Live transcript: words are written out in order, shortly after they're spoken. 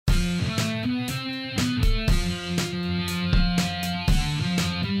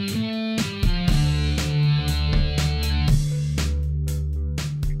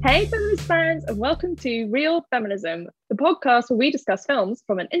Hey, feminist fans, and welcome to Real Feminism, the podcast where we discuss films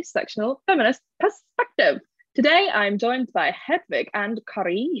from an intersectional feminist perspective. Today, I'm joined by Hedvig and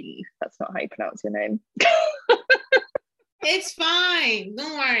Karin. That's not how you pronounce your name. It's fine.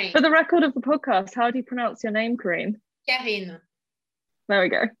 Don't worry. For the record of the podcast, how do you pronounce your name, Karin? Karin. There we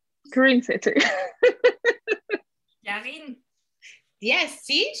go. Karin said too. Karin. Yes,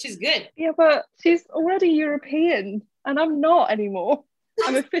 see? She's good. Yeah, but she's already European, and I'm not anymore.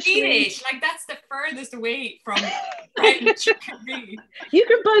 I'm officially Swedish. Like, that's the furthest away from French you can be. You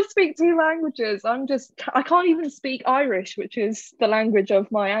can both speak two languages. I can't even speak Irish, which is the language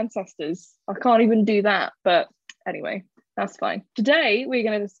of my ancestors. I can't even do that. But anyway, that's fine. Today, we're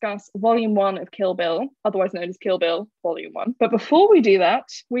going to discuss Volume 1 of Kill Bill, otherwise known as Kill Bill Volume 1. But before we do that,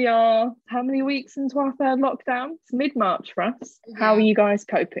 we are how many weeks into our third lockdown? It's mid-March for us. Yeah. How are you guys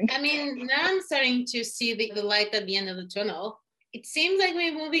coping? I mean, now I'm starting to see the light at the end of the tunnel. It seems like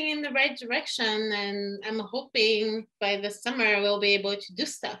we're moving in the right direction, and I'm hoping by the summer we'll be able to do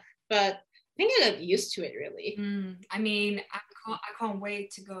stuff. But I think I got used to it, really. I mean, I can't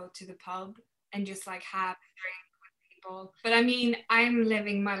wait to go to the pub and just like have a drink with people. But I mean, I'm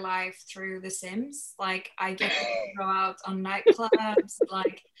living my life through The Sims. Like, I get to go out on nightclubs,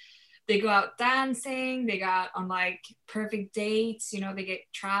 like they go out dancing, they go out on like perfect dates, you know, they get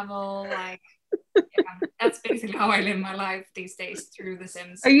travel, like. Yeah, that's basically how I live my life these days, through The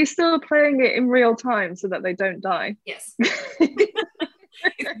Sims. Are you still playing it in real time so that they don't die? Yes.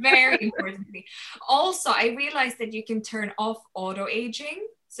 It's very important to me. Also, I realized that you can turn off auto aging,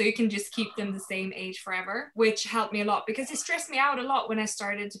 so you can just keep them the same age forever, which helped me a lot because it stressed me out a lot when I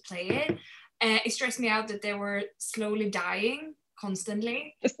started to play it. It stressed me out that they were slowly dying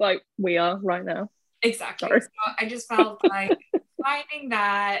constantly. Just like we are right now. Exactly. Sorry. So I just felt like finding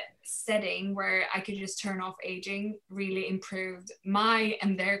that setting where I could just turn off aging really improved my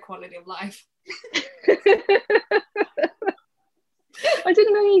and their quality of life. I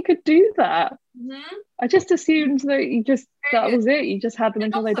didn't know you could do that. Mm-hmm. I just assumed that that was it. You just had them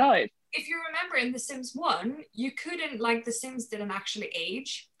until they died. If you remember in The Sims 1, you couldn't, like, The Sims didn't actually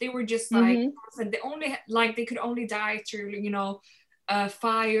age. They were just like, they could only die through, you know,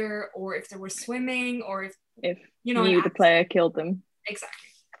 fire, or if they were swimming, or if you know, the player killed them. Exactly.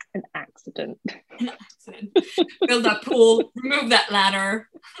 An accident. Build that pool, remove that ladder.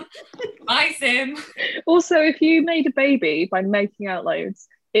 Bye, Sim. Also, if you made a baby by making out loads,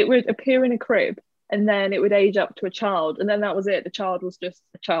 it would appear in a crib and then it would age up to a child, and then that was it. The child was just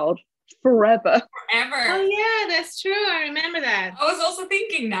a child forever. Oh yeah, that's true. I remember that. I was also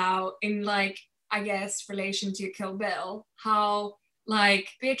thinking now in, like, I guess, relation to Kill Bill, how like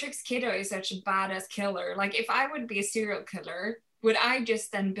Beatrix Kiddo is such a badass killer. Like, if I would be a serial killer, would I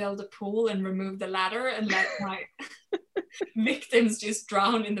just then build a pool and remove the ladder and let my victims just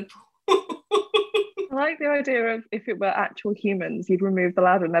drown in the pool? I like the idea of if it were actual humans, you'd remove the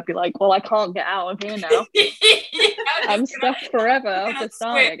ladder and they'd be like, well, I can't get out of here now. I'm stuck forever. I'll just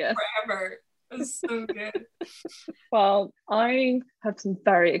die, I guess. Forever. That's so good. Well, I have some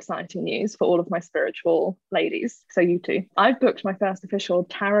very exciting news for all of my spiritual ladies. So you too. I've booked my first official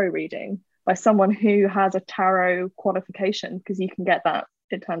tarot reading by someone who has a tarot qualification, because you can get that,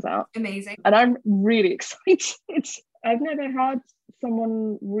 it turns out. Amazing. And I'm really excited. I've never had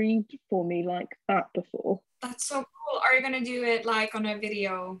someone read for me like that before. That's so cool. Are you going to do it like on a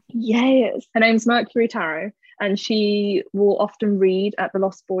video? Yes. Her name's Mercury Tarot, and she will often read at the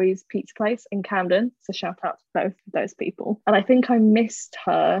Lost Boys Pizza Place in Camden. So shout out to both of those people. And I think I missed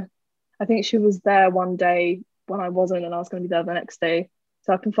her. I think she was there one day when I wasn't, and I was going to be there the next day.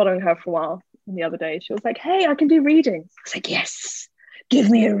 So I've been following her for a while. And the other day she was like, hey, I can do readings. I was like, yes,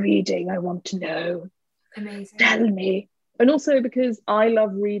 give me a reading. I want to know. Amazing. Tell me. And also because I love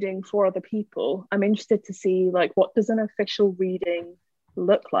reading for other people, I'm interested to see, like, what does an official reading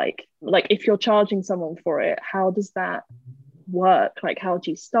look like? Like, if you're charging someone for it, how does that work? Like, how do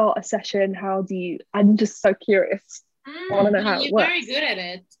you start a session? I'm just so curious. I want to know how it works. You're very good at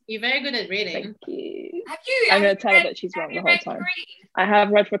it. You're very good at reading. Thank you. I'm going to tell her that she's wrong the whole time. I have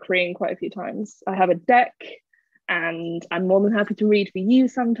read for Karin quite a few times. I have a deck, and I'm more than happy to read for you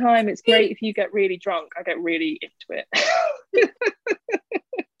sometime. It's great if you get really drunk. I get really into it.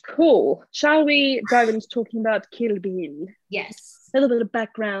 Cool. Shall we dive into talking about Kill Bill? Yes. A little bit of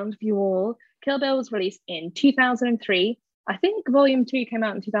background for you all. Kill Bill was released in 2003. I think Volume 2 came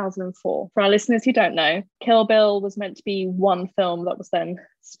out in 2004. For our listeners who don't know, Kill Bill was meant to be one film that was then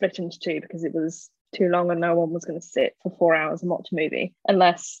split into two because it was too long and no one was going to sit for 4 hours and watch a movie,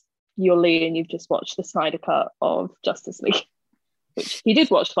 unless you're Lee and you've just watched the Snyder cut of Justice League, which he did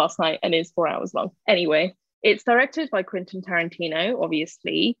watch last night and is 4 hours long. Anyway, It's directed by Quentin Tarantino,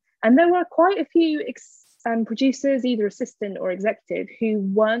 obviously, and there were quite a few producers, either assistant or executive, who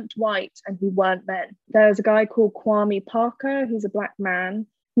weren't white and who weren't men. There's a guy called Kwame Parker, who's a black man,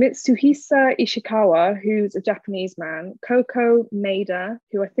 Mitsuhisa Ishikawa, who's a Japanese man, Koko Maeda,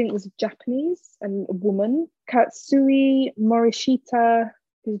 who I think was Japanese and a woman, Katsui Morishita,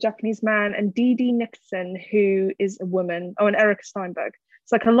 who's a Japanese man, and Dee Dee Nixon, who is a woman, and Erica Steinberg.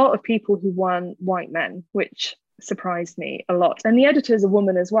 It's like a lot of people who weren't white men, which surprised me a lot. And the editor is a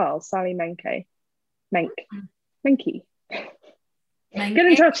woman as well, Sally Menke. Menke. Get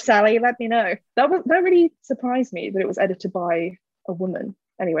in touch, Sally, let me know. That really surprised me that it was edited by a woman.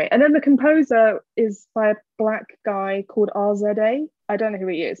 Anyway, and then the composer is by a black guy called RZA. I don't know who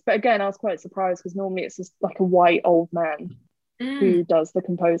he is, but again, I was quite surprised because normally it's just like a white old man who does the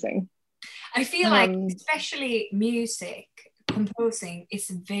composing. I feel like, especially music composing, is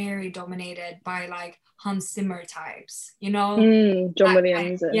very dominated by like Hans Zimmer types, you know? John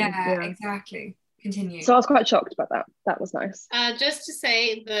Williams. Yeah, exactly. Continue. So I was quite shocked about that. That was nice. Just to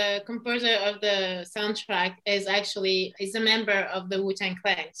say, the composer of the soundtrack is a member of the Wu-Tang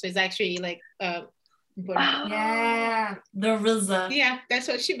Clan. So it's actually like yeah, the RZA. Yeah, that's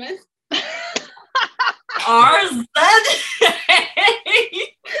what she meant. RZA.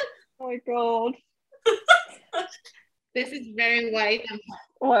 Oh my god. This is very white.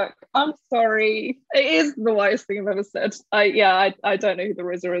 Look, I'm sorry. It is the whitest thing I've ever said. I don't know who the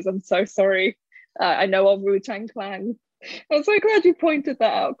RZA is. I'm so sorry. I know of Wu-Tang Clan. I'm so glad you pointed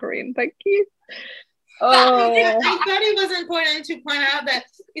that out, Corinne. Thank you. Oh. I thought it was important to point out that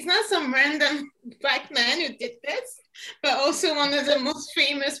it's not some random black man who did this, but also one of the most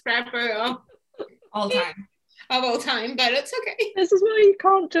famous rapper of all time. But it's okay. This is why you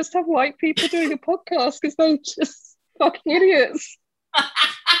can't just have white people doing a podcast, because they're just fucking idiots.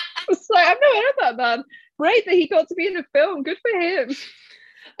 It's like, I've never heard that man. Great that he got to be in a film. Good for him.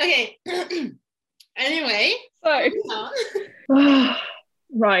 Okay. Anyway, so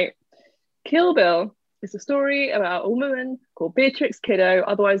right, Kill Bill is a story about a woman called Beatrix Kiddo,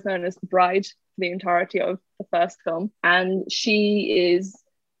 otherwise known as the bride, for the entirety of the first film, and she is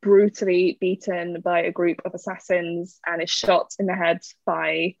brutally beaten by a group of assassins and is shot in the head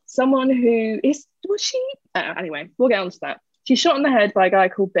by someone who anyway, we'll get on to that. She's shot in the head by a guy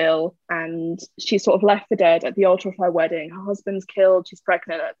called Bill, and she's sort of left for dead at the altar of her wedding. Her husband's killed. She's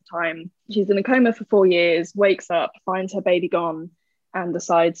pregnant at the time. She's in a coma for 4 years, wakes up, finds her baby gone, and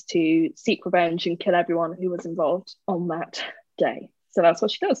decides to seek revenge and kill everyone who was involved on that day. So that's what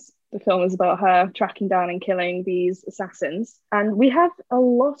she does. The film is about her tracking down and killing these assassins. And we have a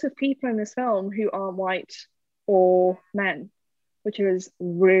lot of people in this film who aren't white or men, which is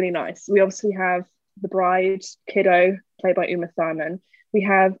really nice. We obviously have the bride, Kiddo, played by Uma Thurman. We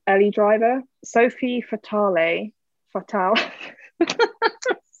have Ellie Driver, Sophie Fatale. Fatale.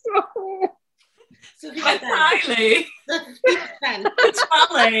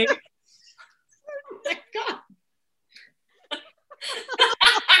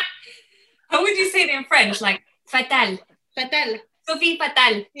 How would you say it in French? Like Fatale. Sophie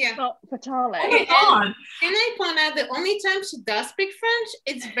Fatale. Yeah. Not Fatale. Oh my God. Can I point out the only time she does speak French,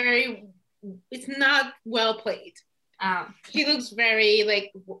 it's not well played. He looks very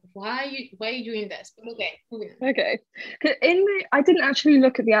like, why are you doing this? But okay. I didn't actually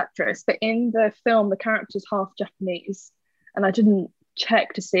look at the actress, but in the film, the character's half Japanese, and I didn't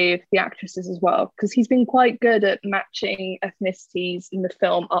check to see if the actress is as well, because he's been quite good at matching ethnicities in the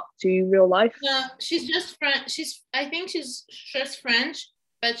film up to real life. No, she's just French. I think she's just French,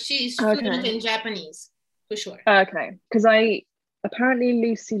 but she's fluent in Japanese for sure. Okay, because apparently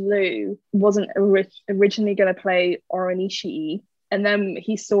Lucy Liu wasn't originally going to play Oronishi, and then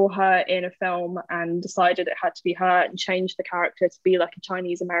he saw her in a film and decided it had to be her and changed the character to be like a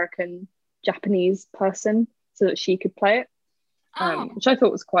Chinese American Japanese person so that she could play it, which I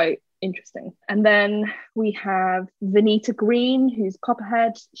thought was quite interesting. And then we have Vanita Green, who's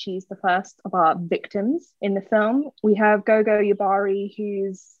Copperhead. She's the first of our victims in the film. We have Gogo Yubari,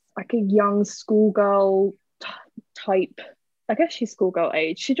 who's like a young schoolgirl type. I guess she's schoolgirl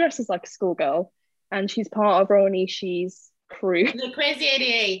age. She dresses like a schoolgirl, and she's part of Ronishi's crew. The Crazy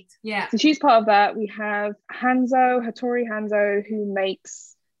 88. Yeah. So she's part of that. We have Hattori Hanzo, who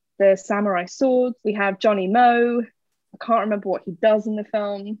makes the samurai swords. We have Johnny Moe. I can't remember what he does in the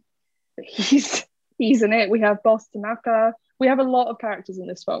film, but he's in it. We have Boss Tanaka. We have a lot of characters in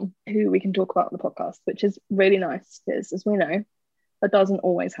this film who we can talk about in the podcast, which is really nice because, as we know, that doesn't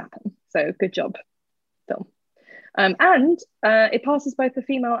always happen. So good job, film. And it passes both the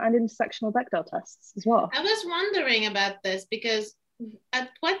female and intersectional Bechdel tests as well. I was wondering about this because At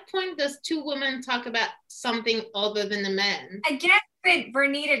what point does two women talk about something other than the men? I guess with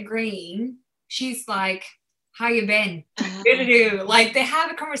Vernita Green, she's like, how you been? Uh, Like they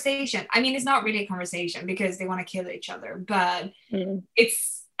have a conversation. I mean, it's not really a conversation because they want to kill each other, but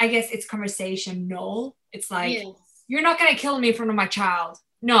it's, I guess it's conversational. It's like, yes. you're not going to kill me in front of my child.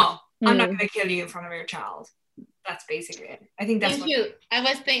 No, I'm not going to kill you in front of your child. That's basically it. I think that's Thank you. I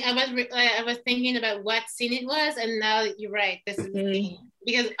was thinking about what scene it was, and now you're right. This is the scene,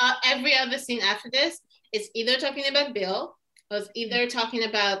 because every other scene after this is either talking about Bill or it's either talking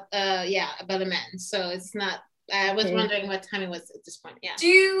about about a man. So it's not. I was wondering what time it was at this point. Yeah.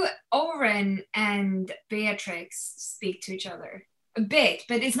 Do Oren and Beatrix speak to each other a bit,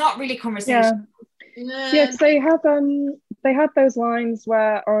 but it's not really conversation. Yeah, because they had those lines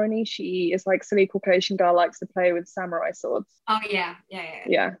where Oronishi is like silly Caucasian girl likes to play with samurai swords. Oh yeah.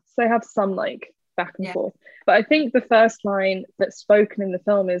 So they have some like back and forth. But I think the first line that's spoken in the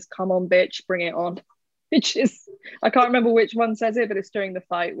film is "Come on, bitch, bring it on," which is, I can't remember which one says it, but it's during the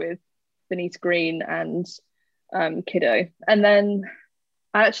fight with Vernita Green and Kiddo. And then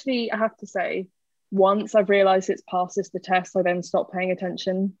I have to say, once I've realised it's passes the test, I then stop paying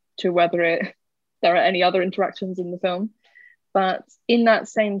attention to whether there are any other interactions in the film. But in that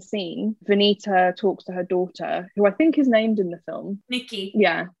same scene, Vernita talks to her daughter, who I think is named in the film. Nikki.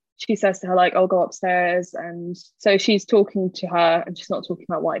 Yeah. She says to her, like, I'll go upstairs. And so she's talking to her and she's not talking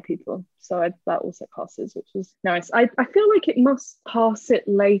about white people. So that also passes, which is nice. I feel like it must pass it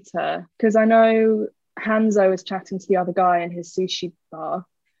later because I know Hanzo is chatting to the other guy in his sushi bar.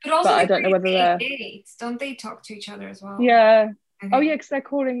 But also, I don't know whether they're... Don't they talk to each other as well? Yeah. Oh yeah, because they're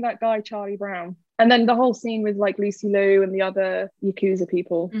calling that guy Charlie Brown. And then the whole scene with like Lucy Liu and the other Yakuza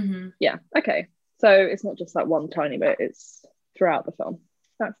people. Yeah, okay. So it's not just that one tiny bit, it's throughout the film.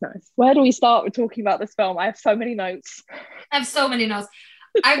 That's nice. Where do we start with talking about this film? I have so many notes. I don't have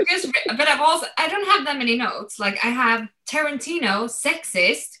that many notes. Like I have Tarantino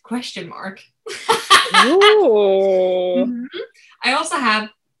sexist ? Ooh. I also have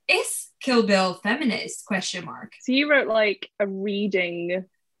is Kill Bill feminist ? So you wrote like a reading,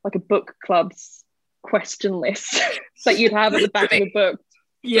 like a book club's question list that you'd have at the back of the book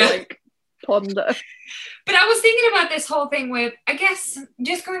to like ponder. But I was thinking about this whole thing with, I guess,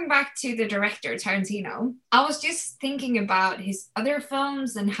 just going back to the director, Tarantino, I was just thinking about his other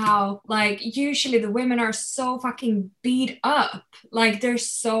films and how, like, usually the women are so fucking beat up. Like, they're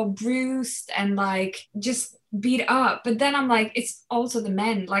so bruised and, like, just beat up. But then I'm like, it's also the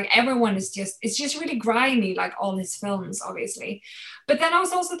men. Like, everyone is it's just really grimy, like all his films, obviously. But then I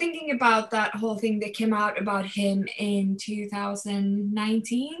was also thinking about that whole thing that came out about him in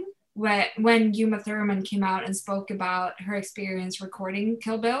 2019. When Uma Thurman came out and spoke about her experience recording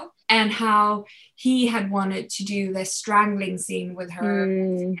Kill Bill and how he had wanted to do this strangling scene with her,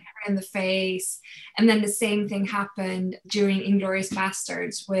 in the face. And then the same thing happened during Inglourious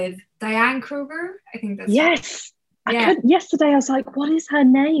Bastards with Diane Kruger. I think that's yes. Yesterday I was like, what is her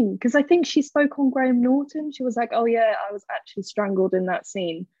name? Because I think she spoke on Graham Norton. She was like, oh yeah, I was actually strangled in that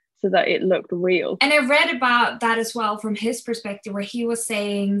scene, so that it looked real. And I read about that as well from his perspective, where he was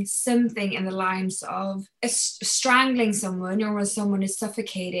saying something in the lines of strangling someone or when someone is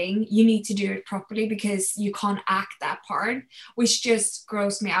suffocating, you need to do it properly because you can't act that part, which just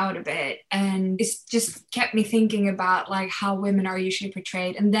grossed me out a bit. And it's just kept me thinking about like how women are usually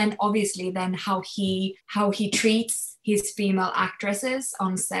portrayed. And then obviously then how he treats his female actresses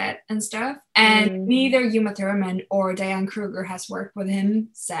on set and stuff. And neither Uma Thurman or Diane Kruger has worked with him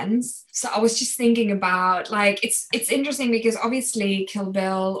since. So I was just thinking about, like, it's interesting because obviously Kill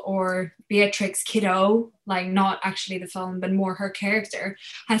Bill or Beatrix Kiddo, like not actually the film, but more her character,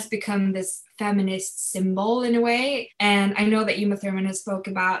 has become this feminist symbol in a way. And I know that Uma Thurman has spoke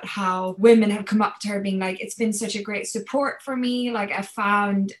about how women have come up to her being like, it's been such a great support for me. Like I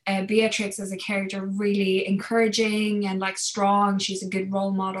found Beatrix as a character really encouraging and like strong. She's a good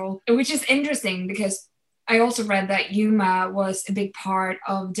role model, which is interesting because I also read that Uma was a big part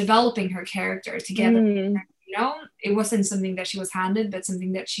of developing her character together. You know, it wasn't something that she was handed, but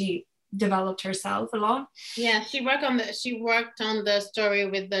something that she developed herself a lot. Yeah, she worked on the story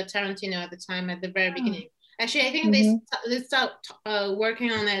with the Tarantino at the time, at the very beginning. Actually, I think they stopped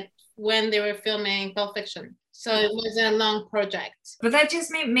working on it when they were filming Pulp Fiction. So it was a long project. But that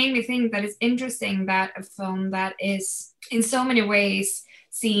just made me think that it's interesting that a film that is in so many ways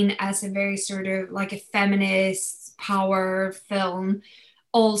seen as a very sort of like a feminist power film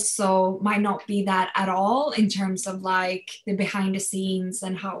also might not be that at all in terms of like the behind the scenes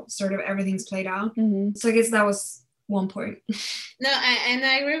and how sort of everything's played out. So I guess that was one point. No,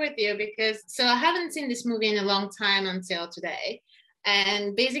 I agree with you because I haven't seen this movie in a long time until today.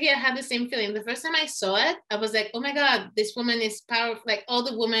 And basically, I had the same feeling. The first time I saw it, I was like, oh my God, this woman is powerful. Like, all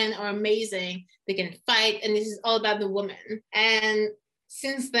the women are amazing. They can fight. And this is all about the woman. And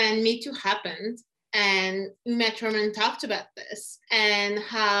since then, Me Too happened. And Uma Thurman talked about this and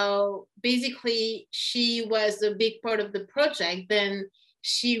how basically she was a big part of the project. Then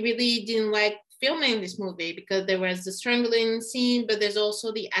she really didn't like filming this movie because there was the strangling scene, but there's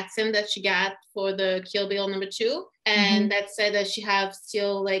also the accent that she got for the Kill Bill #2, and that said that she's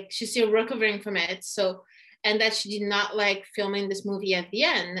still recovering from it. So, and that she did not like filming this movie at the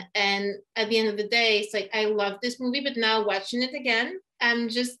end. And at the end of the day, it's like, I love this movie, but now watching it again, I'm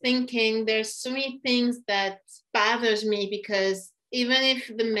just thinking there's so many things that bothers me, because even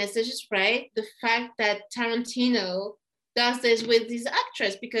if the message is right, the fact that Tarantino does this with his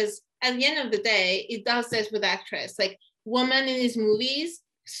actress, because at the end of the day, it does this with actress. Like, women in his movies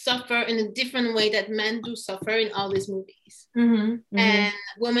suffer in a different way that men do suffer in all these movies. And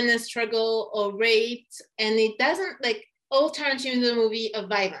women that struggle or raped, and it doesn't, like, all Tarantino movie are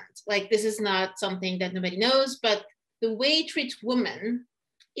violent. Like, this is not something that nobody knows, but the way he treats women,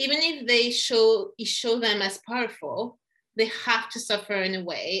 even if they show them as powerful, they have to suffer in a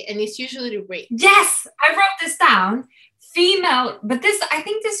way, and it's usually rape. Yes, I wrote this down. Female, but I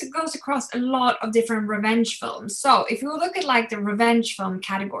think this goes across a lot of different revenge films. So if you look at like the revenge film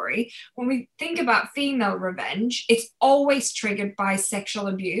category, when we think about female revenge, it's always triggered by sexual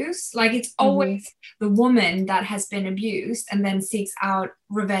abuse. Like, it's always the woman that has been abused and then seeks out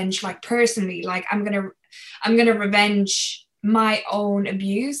revenge, like personally, like I'm gonna revenge my own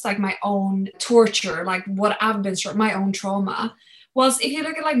abuse, like my own torture, like what I've been through, my own trauma. Whilst if you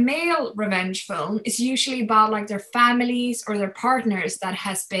look at like male revenge film, it's usually about like their families or their partners that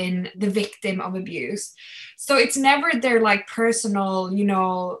has been the victim of abuse. So it's never their like personal,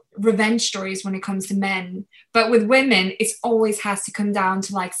 revenge stories when it comes to men. But with women, it always has to come down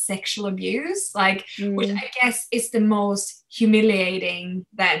to like sexual abuse, like which I guess is the most humiliating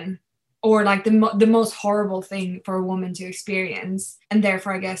then, or like the most horrible thing for a woman to experience. And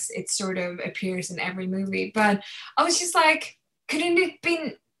therefore, I guess it sort of appears in every movie. But I was just like, couldn't it have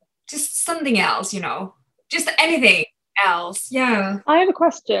been just something else, just anything else? Yeah. I have a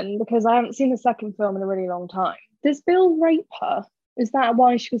question, because I haven't seen the second film in a really long time. Does Bill rape her? Is that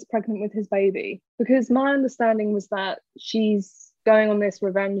why she was pregnant with his baby? Because my understanding was that she's going on this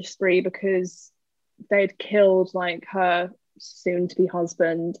revenge spree because they'd killed like her soon-to-be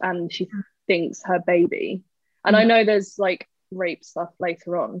husband, and she thinks her baby. And I know there's like rape stuff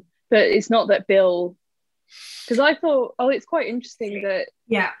later on, but it's not that Bill... Because I thought, it's quite interesting that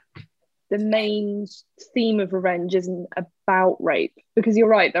the main theme of revenge isn't about rape, because you're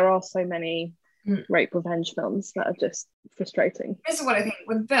right, there are so many rape revenge films that are just frustrating. This is what I think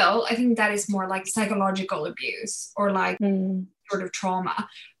with Bill. I think that is more like psychological abuse or like sort of trauma.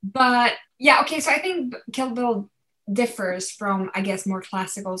 But yeah, okay, so I think Kill Bill differs from, I guess, more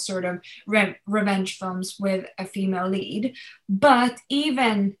classical sort of revenge films with a female lead. But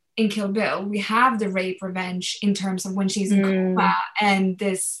even in Kill Bill, we have the rape revenge in terms of when she's in coma and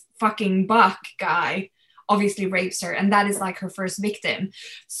this fucking Buck guy obviously rapes her, and that is like her first victim.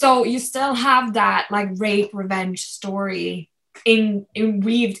 So you still have that like rape revenge story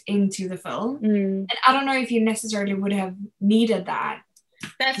weaved into the film. And I don't know if you necessarily would have needed that.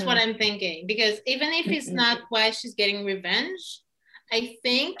 That's what I'm thinking, because even if it's not why she's getting revenge, I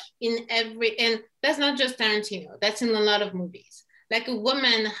think and that's not just Tarantino, that's in a lot of movies. Like, a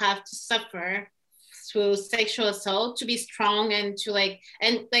woman have to suffer through sexual assault to be strong and to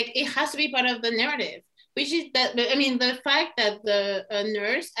it has to be part of the narrative, which is that, I mean, the fact that the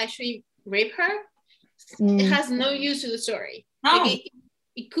nurse actually raped her, it has no use to the story. No. Like,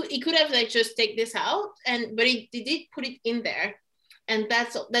 it could have like just take this out, but it did put it in there. And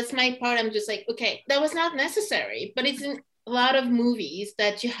that's my part. I'm just like, okay, that was not necessary, but it's in a lot of movies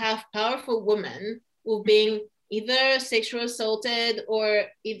that you have powerful women who being either sexually assaulted or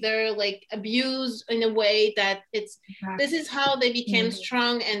either like abused in a way that this is how they became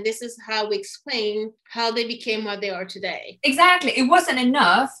strong, and this is how we explain how they became what they are today. Exactly. It wasn't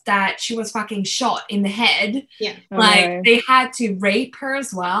enough that she was fucking shot in the head. Yeah. Like, they had to rape her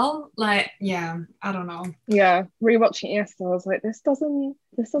as well. Like, yeah, I don't know. Yeah, rewatching it yesterday, I was like, this doesn't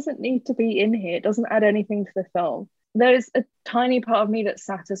need to be in here. It doesn't add anything to the film. There's a tiny part of me that's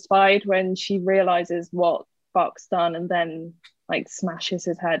satisfied when she realizes what Buck's done and then like smashes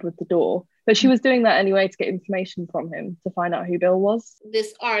his head with the door, but she was doing that anyway to get information from him to find out who Bill was.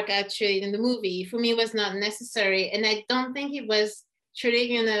 This arc actually in the movie for me was not necessary, and I don't think it was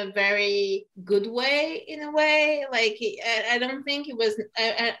treated in a very good way, in a way. Like, I don't think it was,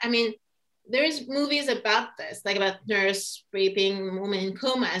 I mean, there's movies about this, like about nurse raping women in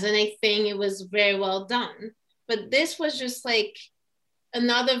comas, and I think it was very well done. But this was just like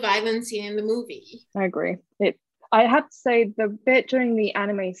another violent scene in the movie. I agree. I have to say the bit during the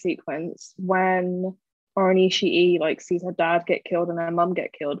anime sequence when Oronishi like sees her dad get killed and her mum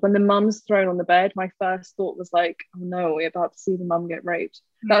get killed. When the mum's thrown on the bed, my first thought was like, oh no, we're about to see the mum get raped.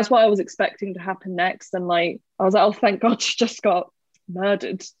 Yeah. That's what I was expecting to happen next. And like I was like, oh thank God she just got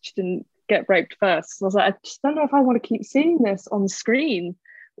murdered. She didn't get raped first. So I was like, I just don't know if I want to keep seeing this on screen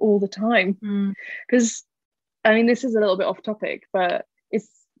all the time. Because I mean, this is a little bit off topic, but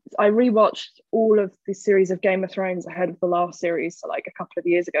I rewatched all of the series of Game of Thrones ahead of the last series, so like a couple of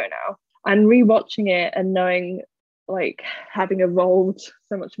years ago now, and rewatching it and knowing, like, having evolved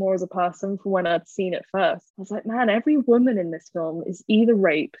so much more as a person from when I'd seen it first, I was like, man, every woman in this film is either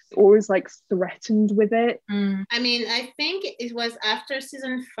raped or is like threatened with it. I mean, I think it was after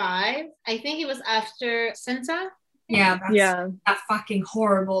season 5. I think it was after Cinta. Yeah, that fucking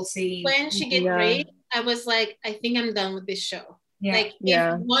horrible scene. When she get raped, I was like, I think I'm done with this show. Yeah. Like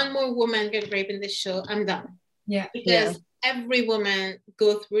if one more woman get raped in this show, I'm done. Yeah. Because every woman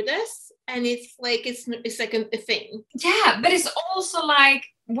go through this, and it's like it's like a thing. Yeah, but it's also like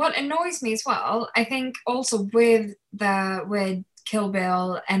what annoys me as well. I think also with Kill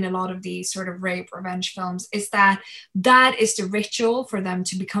Bill and a lot of these sort of rape revenge films is that is the ritual for them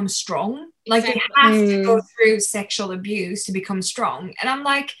to become strong. Like they have to go through sexual abuse to become strong. And I'm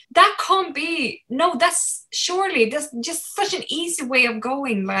like, that can't be, no, that's just such an easy way of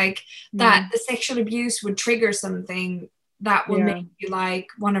going, like that the sexual abuse would trigger something that will make you like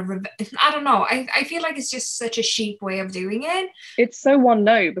want to I don't know. I feel like it's just such a cheap way of doing it. It's so one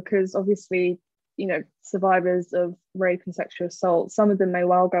note because obviously, you know, survivors of rape and sexual assault, some of them may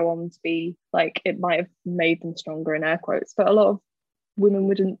well go on to be like, it might have made them stronger in air quotes, but a lot of women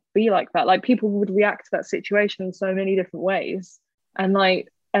wouldn't be like that. Like people would react to that situation in so many different ways, and like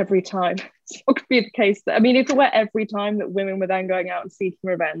every time it's not going to be the case that, I mean, if it were every time that women were then going out and seeking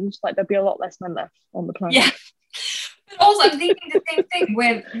revenge, like there'd be a lot less men left on the planet. Yeah, but also I'm thinking the same thing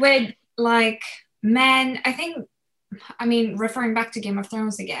with like men. I mean, referring back to Game of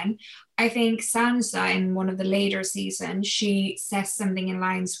Thrones again, I think Sansa in one of the later seasons, she says something in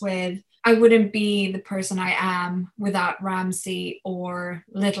lines with, I wouldn't be the person I am without Ramsay or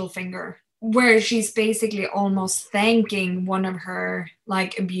Littlefinger, where she's basically almost thanking one of her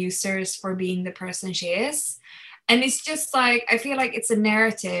like abusers for being the person she is. And it's just like, I feel like it's a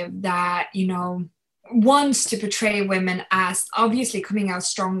narrative that, you know, wants to portray women as obviously coming out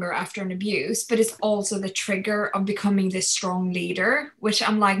stronger after an abuse, but it's also the trigger of becoming this strong leader, which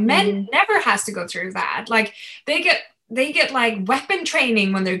I'm like, men never has to go through that. Like they get like weapon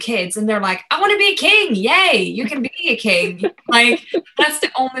training when they're kids and they're like, I want to be a king. Yay, you can be a king. Like that's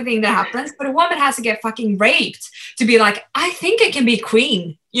the only thing that happens. But a woman has to get fucking raped to be like, I think I can be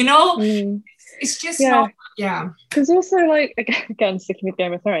queen, you know? It's just not. Yeah, because also like again sticking with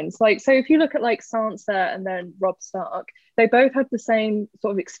Game of Thrones, like so if you look at like Sansa and then Robb Stark, they both had the same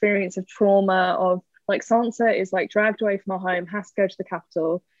sort of experience of trauma of like Sansa is like dragged away from her home, has to go to the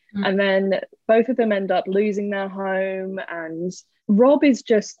capital, and then both of them end up losing their home, and Robb is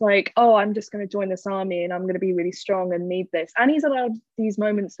just like, oh, I'm just going to join this army and I'm going to be really strong and need this, and he's allowed these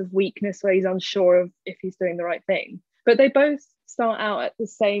moments of weakness where he's unsure of if he's doing the right thing, but they both start out at the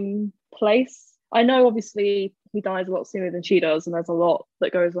same place. I know obviously he dies a lot sooner than she does, and there's a lot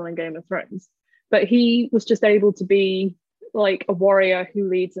that goes on in Game of Thrones, but he was just able to be like a warrior who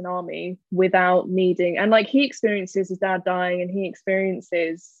leads an army without needing, and like he experiences his dad dying and he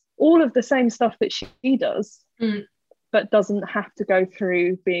experiences all of the same stuff that she does, but doesn't have to go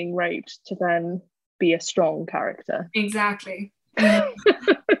through being raped to then be a strong character. Exactly.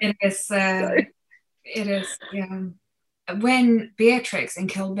 It is yeah. When Beatrix in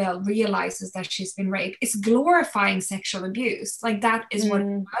Kill Bill realizes that she's been raped, it's glorifying sexual abuse. Like that is what it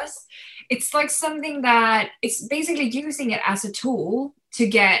was. It's like something that it's basically using it as a tool to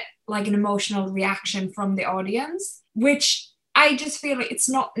get like an emotional reaction from the audience, which I just feel like it's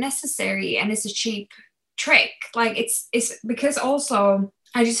not necessary and it's a cheap trick. Like it's because also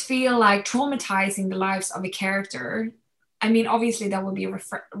I just feel like traumatizing the lives of a character, I mean, obviously that will be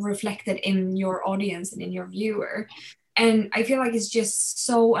reflected in your audience and in your viewer. And I feel like it's just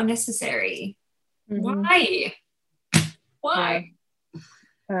so unnecessary. Why?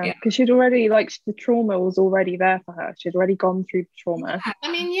 Because she'd already, like, the trauma was already there for her. She'd already gone through the trauma.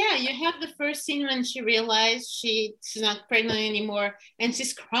 I mean, yeah, you have the first scene when she realized she's not pregnant anymore and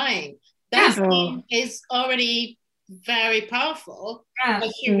she's crying. That scene is already very powerful.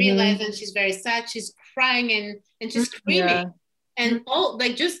 But she realized and she's very sad. She's crying and she's screaming. And all,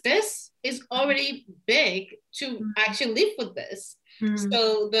 like, just this is already big to actually live with this.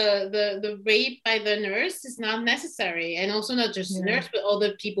 So the rape by the nurse is not necessary, and also not just the nurse, but all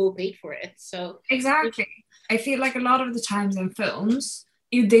the people who paid for it. So exactly, I feel like a lot of the times in films,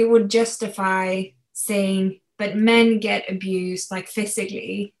 they would justify saying, but men get abused like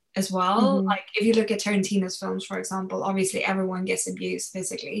physically as well. Like if you look at Tarantino's films, for example, obviously everyone gets abused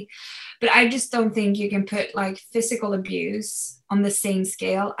physically, but I just don't think you can put like physical abuse on the same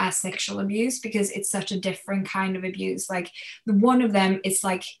scale as sexual abuse, because it's such a different kind of abuse. Like one of them is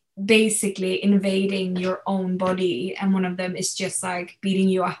like basically invading your own body, and one of them is just like beating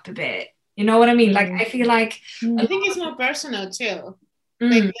you up a bit. You know what I mean? Like I feel like I think it's more personal too.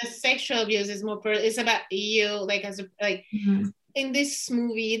 Like the sexual abuse is more it's about you, like as a like in this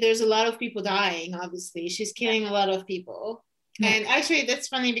movie there's a lot of people dying. Obviously she's killing a lot of people. And actually that's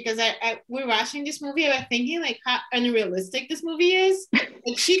funny, because we're watching this movie, I was thinking like how unrealistic this movie is.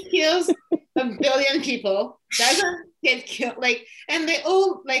 Like she kills 1 billion people, doesn't get killed, like, and they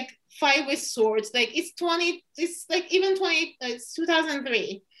all like fight with swords. Like it's like even 20 it's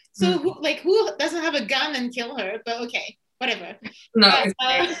 2003. So who doesn't have a gun and kill her? But okay, whatever. No,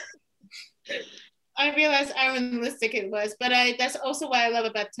 I realized how unrealistic it was, but that's also what I love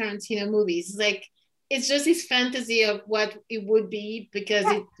about Tarantino movies. It's like it's just his fantasy of what it would be, because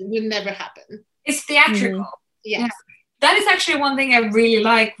it would never happen. It's theatrical. Yes. That is actually one thing I really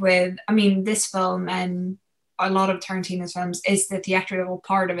like with, I mean, this film and a lot of Tarantino's films, is the theatrical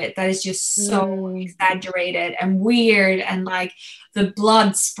part of it that is just so exaggerated and weird, and like the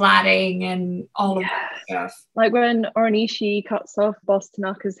blood splatting and all of that stuff. Like when Ornishi cuts off Boss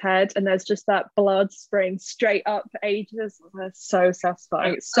Tanaka's head and there's just that blood spraying straight up for ages. That's so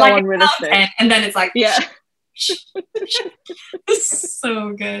satisfying. It's so like unrealistic. And then it's like, it's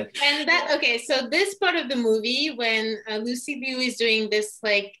so good. And so this part of the movie when Lucy Liu is doing this,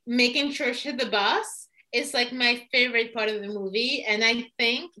 like making sure she's the boss, is like my favorite part of the movie. And I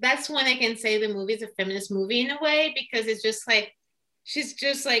think that's when I can say the movie is a feminist movie in a way, because it's just like she's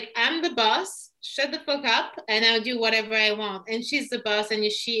just like, I'm the boss, shut the fuck up and I'll do whatever I want. And she's the boss, and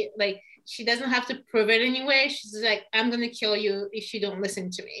she doesn't have to prove it anyway. She's like, I'm gonna kill you if you don't listen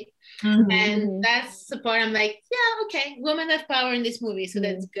to me. And that's the part I'm like, yeah, okay, women have power in this movie, so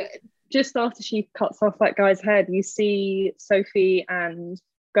that's good. Just after she cuts off that guy's head, you see Sophie and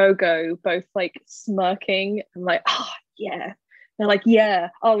Gogo both like smirking and like, oh yeah, they're like, yeah,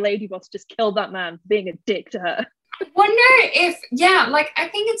 our lady boss just killed that man for being a dick to her. I wonder if, like I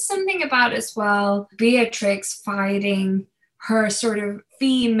think it's something about as well Beatrix fighting her sort of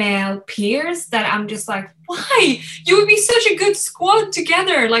female peers that I'm just like, why? You would be such a good squad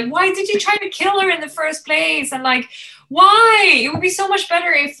together. Like, why did you try to kill her in the first place? And like, why? It would be so much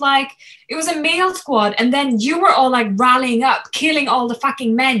better if like it was a male squad and then you were all like rallying up, killing all the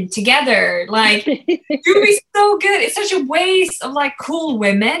fucking men together. Like, it would be so good. It's such a waste of like cool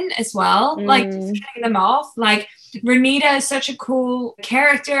women as well. Like, just killing them off. Like, Renita is such a cool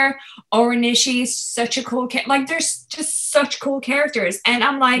character. Oronishi is such a cool like there's just such cool characters, and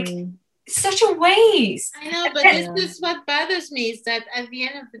I'm like, such a waste. I know, but this is what bothers me, is that at the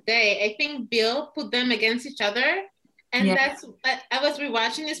end of the day, I think Bill put them against each other, and that's I was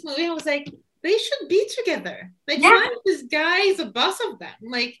rewatching this movie. I was like, they should be together. Like, why this guy is a boss of them?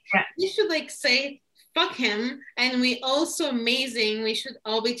 Like, you should like say fuck him, and we all so amazing. We should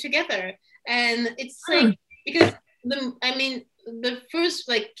all be together. And it's like, because the first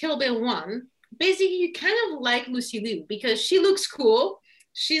like Kill Bill 1, basically you kind of like Lucy Liu because she looks cool.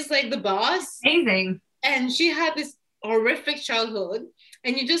 She's like the boss. Amazing. And she had this horrific childhood.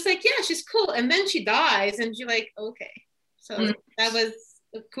 And you're just like, yeah, she's cool. And then she dies and you're like, okay. So that was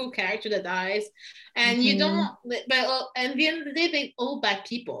a cool character that dies. And you don't, but at the end of the day, they're all bad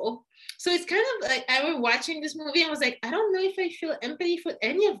people. So it's kind of like, I was watching this movie and I was like, I don't know if I feel empathy for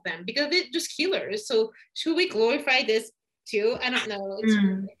any of them because they're just killers. So should we glorify this too? I don't know. It's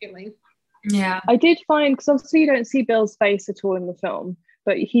really feeling. Yeah. I did find, because obviously you don't see Bill's face at all in the film,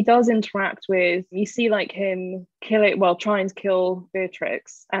 but he does interact with, you see like him try and kill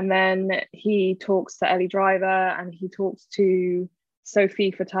Beatrix. And then he talks to Ellie Driver and he talks to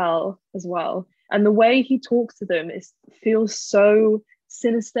Sophie Fatale as well. And the way he talks to them feels so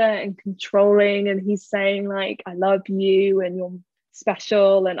sinister and controlling, and he's saying like, I love you and you're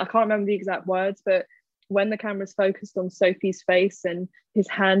special, and I can't remember the exact words, but when the camera's focused on Sophie's face and his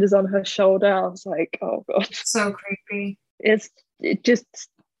hand is on her shoulder, I was like, oh god, so creepy.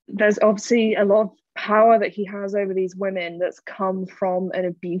 There's obviously a lot of power that he has over these women that's come from an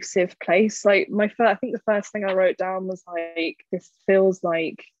abusive place. Like I think the first thing I wrote down was like, this feels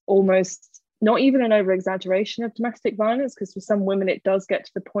like almost not even an over exaggeration of domestic violence, because for some women it does get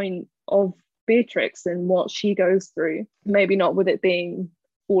to the point of Beatrix and what she goes through, maybe not with it being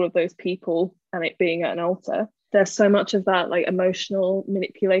all of those people and it being at an altar. There's so much of that like emotional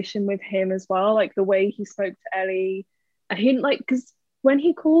manipulation with him as well, like the way he spoke to Ellie, and he like, because when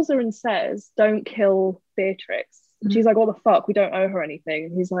he calls her and says don't kill Beatrix, she's like, what the fuck, we don't owe her anything,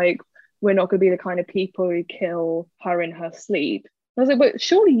 and he's like, we're not going to be the kind of people who kill her in her sleep. I was like, but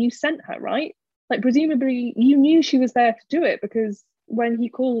surely you sent her, right? Like presumably you knew she was there to do it, because when he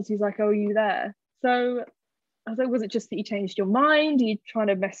calls he's like, oh, are you there? So I was like, was it just that you changed your mind? Are you trying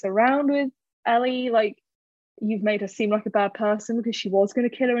to mess around with Ellie? Like, you've made her seem like a bad person because she was going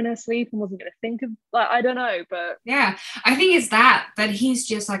to kill her in her sleep and wasn't going to think of, like, I don't know, but yeah, I think it's that he's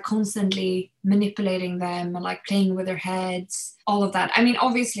just like constantly manipulating them and like playing with their heads, all of that. I mean,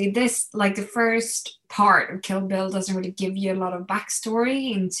 obviously this, like the first part of Kill Bill doesn't really give you a lot of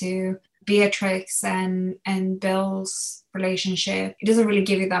backstory into Beatrix and Bill's relationship. It doesn't really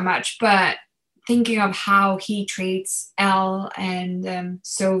give you that much, but thinking of how he treats Elle and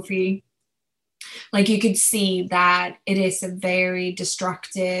Sophie, like you could see that it is a very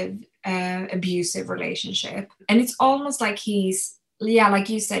destructive, abusive relationship. And it's almost like he's, yeah, like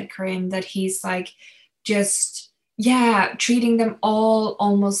you said, Corinne, that he's like just, yeah, treating them all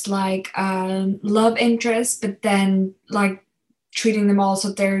almost like love interests, but then like treating them all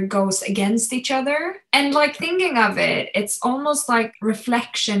so they goes against each other. And like thinking of it, it's almost like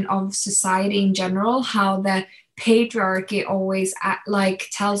reflection of society in general, how the patriarchy always like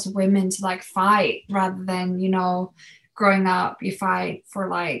tells women to like fight rather than, you know, growing up you fight for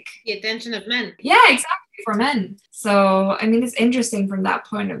like the attention of men. Yeah, exactly, for men. So I mean, it's interesting from that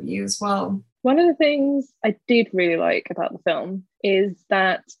point of view as well. One of the things I did really like about the film is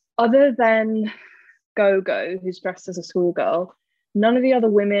that other than Gogo, who's dressed as a schoolgirl, none of the other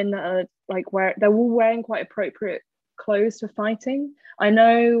women are like they're all wearing quite appropriate clothes for fighting. I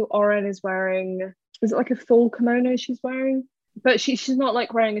know Oren is wearing, is it like a full kimono she's wearing? But she's not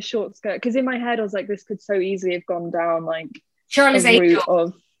like wearing a short skirt, because in my head I was like, this could so easily have gone down like Charlie's Angels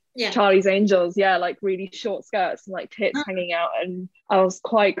of yeah. Charlie's Angels, yeah, like really short skirts and like tits hanging out. And I was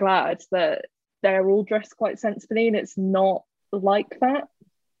quite glad that they're all dressed quite sensibly and it's not like that,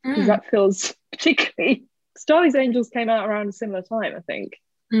 because that feels particularly, Charlie's Angels came out around a similar time, I think,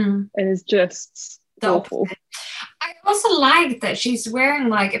 and is just awful. I also like that she's wearing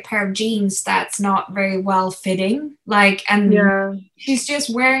like a pair of jeans that's not very well fitting, like, and she's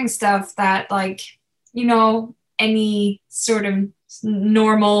just wearing stuff that, like, you know, any sort of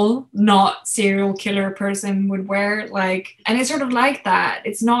normal, not serial killer person would wear, like, and it's sort of like that.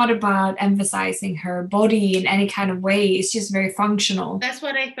 It's not about emphasizing her body in any kind of way. It's just very functional. That's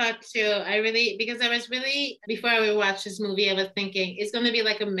what I thought too. Because I was really, before we watched this movie, I was thinking it's going to be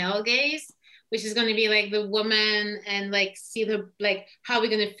like a male gaze, which is going to be like the woman and like see the, like how we're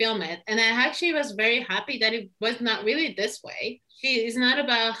going to film it. And I actually was very happy that it was not really this way. It's not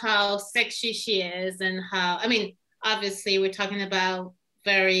about how sexy she is and how, I mean, obviously we're talking about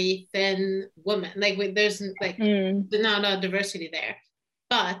very thin women. Like there's like no diversity there.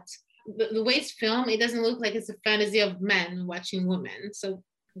 But the way it's filmed, it doesn't look like it's a fantasy of men watching women. So,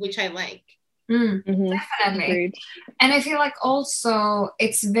 which I like. Definitely. Agreed. And I feel like also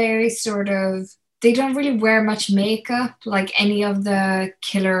it's very sort of, they don't really wear much makeup like any of the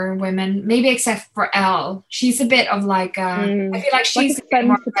killer women, maybe except for Elle. She's a bit of like I feel like she's like a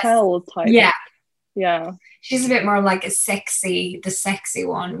femme fatale type. Yeah, she's a bit more like the sexy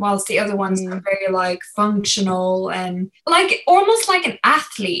one, whilst the other ones are very like functional and like almost like an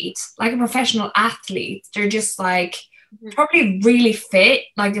athlete, like a professional athlete. They're just like probably really fit,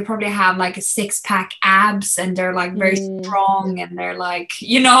 like they probably have like a 6-pack abs and they're like very strong, and they're like,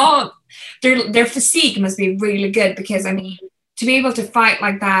 you know, their physique must be really good, because I mean, to be able to fight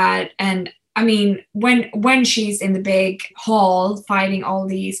like that. And I mean, when she's in the big hall fighting all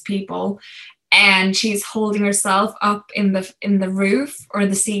these people and she's holding herself up in the roof or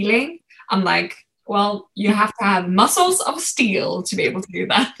the ceiling, I'm like, well, you have to have muscles of steel to be able to do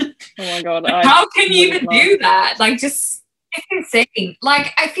that. Oh my god. How can you even do that? Like, just, it's insane.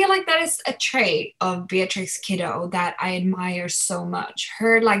 Like, I feel like that is a trait of Beatrix Kiddo that I admire so much.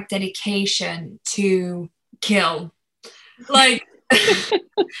 Her like dedication to kill. Like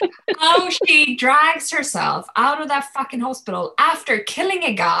how she drags herself out of that fucking hospital after killing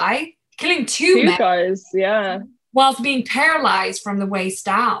a guy, killing two men, guys, yeah, whilst being paralyzed from the waist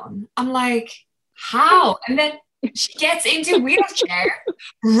down. I'm like, how? And then she gets into a wheelchair,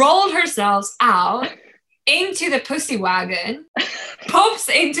 rolled herself out into the pussy wagon, pops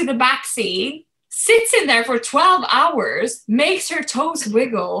into the back seat, sits in there for 12 hours, makes her toes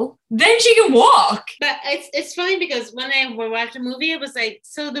wiggle, then she can walk. But it's funny because when I watched the movie, it was like,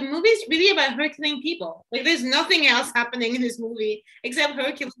 so the movie is really about her killing people. Like there's nothing else happening in this movie except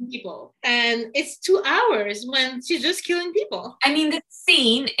her killing people. And it's 2 hours when she's just killing people. I mean, the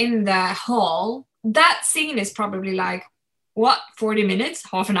scene in the hall, that scene is probably like, what, 40 minutes,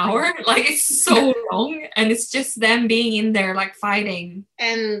 half an hour? Like it's so long, and it's just them being in there like fighting.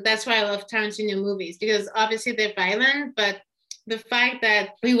 And that's why I love Tarantino movies, because obviously they're violent, but the fact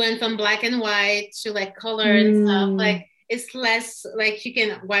that we went from black and white to like color and stuff, like it's less like you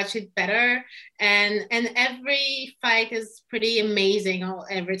can watch it better, and every fight is pretty amazing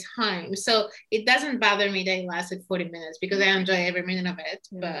every time, so it doesn't bother me that it lasted 40 minutes because I enjoy every minute of it.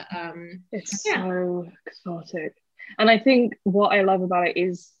 But it's so exotic. And I think what I love about it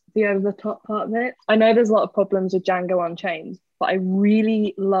is the over-the-top part of it. I know there's a lot of problems with Django Unchained, but I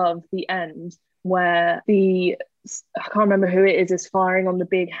really love the end where I can't remember who it is firing on the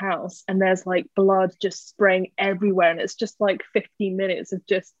big house, and there's like blood just spraying everywhere, and it's just like 15 minutes of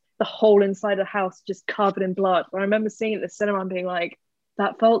just the whole inside of the house just covered in blood. I remember seeing it at the cinema and being like,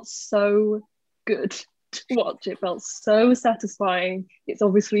 that felt so good to watch. It felt so satisfying. It's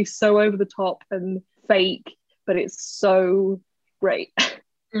obviously so over the top and fake, but it's so great.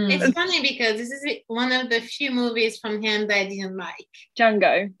 It's funny because this is one of the few movies from him that I didn't like.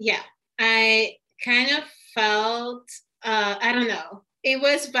 Django. Yeah, I kind of felt, I don't know, it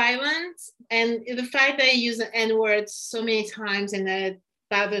was violent, and the fact that I use the N-word so many times and that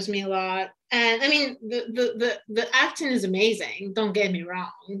bothers me a lot. And I mean, the acting is amazing, don't get me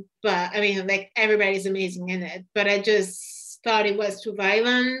wrong, but I mean, like everybody's amazing in it, but I just thought it was too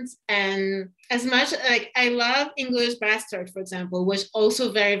violent. And as much like I love Inglourious Bastard, for example, was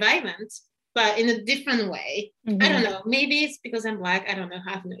also very violent, but in a different way. I don't know, maybe it's because I'm black, I don't know,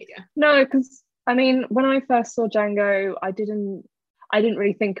 I have no idea. No, because I mean, when I first saw Django, I didn't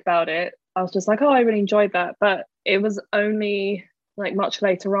really think about it. I was just like, oh, I really enjoyed that. But it was only like much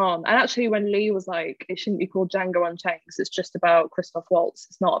later on. And actually when Lee was like, it shouldn't be called Django Unchained, it's just about Christoph Waltz,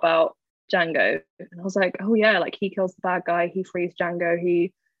 it's not about Django. And I was like, oh yeah, like he kills the bad guy, he frees Django,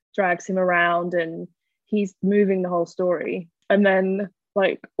 he drags him around, and he's moving the whole story. And then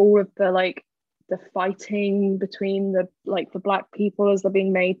like all of the fighting between the black people as they're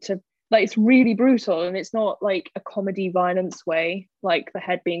being made to, like, it's really brutal, and it's not like a comedy violence way, like the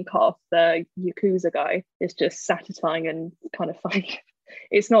head being cut off the Yakuza guy. It's just satisfying and kind of funny.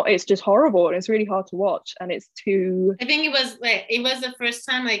 It's just horrible, and it's really hard to watch, and it's too. I think it was the first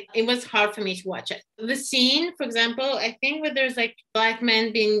time, like it was hard for me to watch it. The scene, for example, I think where there's like black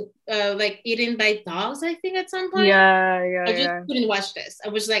men being like eaten by dogs, I think at some point. Yeah. I just couldn't watch this. I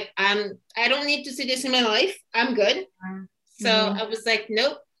was like, I don't need to see this in my life. I'm good. So I was like,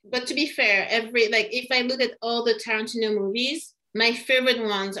 nope. But to be fair, if I look at all the Tarantino movies, my favorite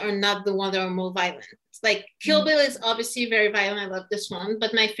ones are not the ones that are more violent. Like Kill Bill is obviously very violent. I love this one,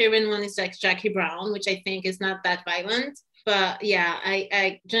 but my favorite one is like Jackie Brown, which I think is not that violent. But yeah,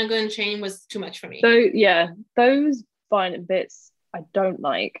 I Django Unchained was too much for me. So yeah, those violent bits I don't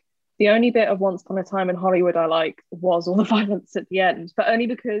like. The only bit of Once Upon a Time in Hollywood I like was all the violence at the end, but only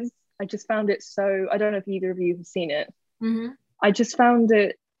because I just found it so. I don't know if either of you have seen it. I just found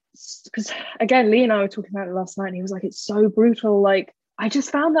it, because again, Lee and I were talking about it last night, and he was like, it's so brutal. Like, I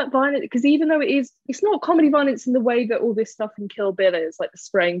just found that violent, because even though it's not comedy violence in the way that all this stuff in Kill Bill is, like the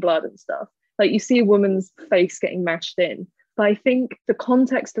spraying blood and stuff. Like you see a woman's face getting mashed in. But I think the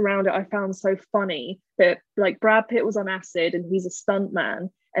context around it I found so funny, that like Brad Pitt was on acid and he's a stunt man,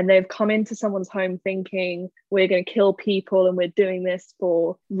 and they've come into someone's home thinking we're going to kill people and we're doing this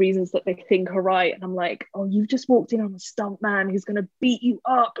for reasons that they think are right. And I'm like, oh, you've just walked in on a stunt man who's going to beat you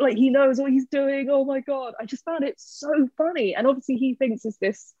up. Like, he knows what he's doing. Oh my God. I just found it so funny. And obviously he thinks it's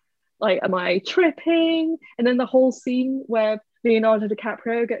this, like, am I tripping? And then the whole scene where Leonardo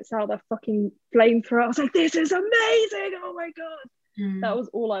DiCaprio gets out that fucking flamethrower, I was like, this is amazing. Oh my God. That was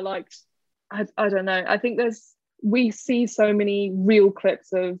all I liked. I don't know. I think we see so many real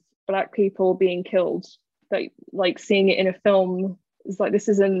clips of Black people being killed that, like, seeing it in a film is like, this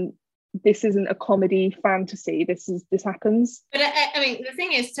isn't a comedy fantasy. This happens. But I mean, the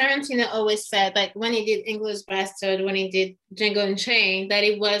thing is, Tarantino always said, like, when he did Inglourious Bastard, when he did Django Unchained, that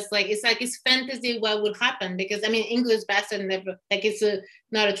it was like, it's fantasy what would happen, because I mean, Inglourious Bastard never, like, it's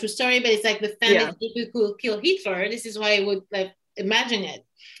not a true story, but it's like the fantasy if you could kill Hitler, this is why I would like imagine it.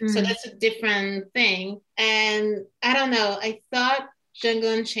 So that's a different thing. And I don't know, I thought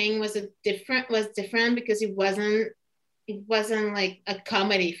Django Unchained was different because it wasn't like a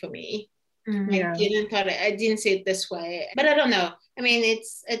comedy for me. Yeah. I didn't see it this way, but I don't know. I mean,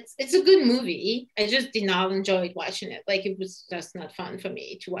 it's a good movie. I just did not enjoy watching it. Like, it was just not fun for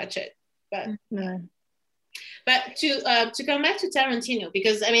me to watch it. But No. But to come back to Tarantino,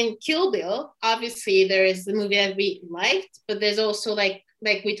 because I mean, Kill Bill, obviously there is the movie that we liked, but there's also like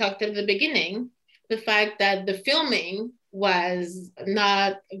we talked at the beginning, the fact that the filming was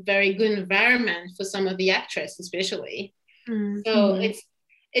not a very good environment for some of the actresses, especially. So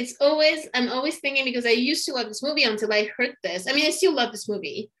it's always, I'm always thinking, because I used to love this movie until I heard this. I mean, I still love this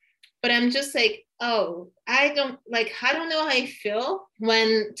movie, but I'm just like, oh, I don't know how I feel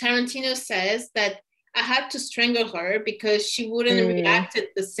when Tarantino says that I had to strangle her because she wouldn't react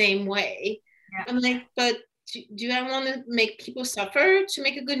the same way. Yeah. I'm like, but do I want to make people suffer to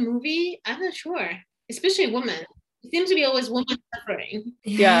make a good movie? I'm not sure, especially women. It seems to be always women suffering.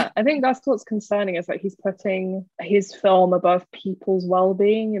 Yeah, I think that's what's concerning, is like he's putting his film above people's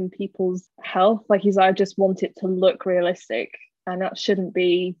well-being and people's health. Like, he's like, I just want it to look realistic, and that shouldn't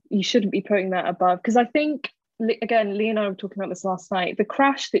be, you shouldn't be putting that above. Because I think, again, Lee and I were talking about this last night, the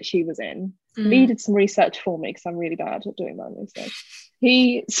crash that she was in, Lee did some research for me because I'm really bad at doing my research.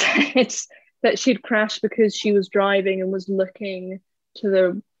 He said that she'd crashed because she was driving and was looking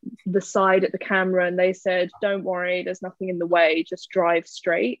to the side at the camera, and they said, don't worry, there's nothing in the way, just drive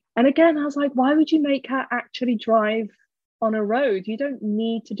straight. And again, I was like, why would you make her actually drive on a road? You don't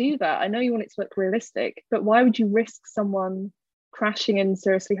need to do that. I know you want it to look realistic, but why would you risk someone crashing and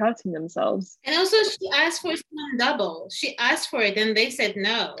seriously hurting themselves? And also, she asked for stunt double. She asked for it and they said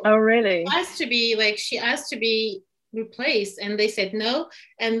no. Oh, really? She asked to be replaced and they said no.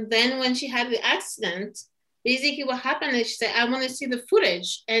 And then when she had the accident, basically what happened is she said, I want to see the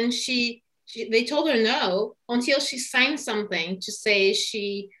footage. And they told her no until she signed something to say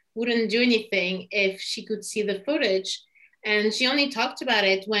she wouldn't do anything if she could see the footage. And she only talked about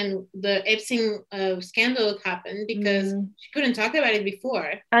it when the Epstein scandal happened, because she couldn't talk about it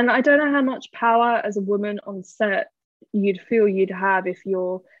before. And I don't know how much power as a woman on set you'd feel you'd have if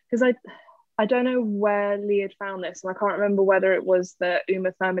you're, because I don't know where Lee had found this, and I can't remember whether it was that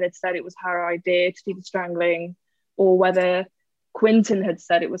Uma Thurman had said it was her idea to do the strangling, or whether Quentin had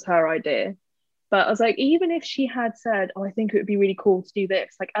said it was her idea. But I was like, even if she had said, oh, I think it would be really cool to do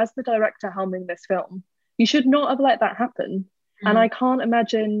this, like, as the director helming this film, you should not have let that happen. And I can't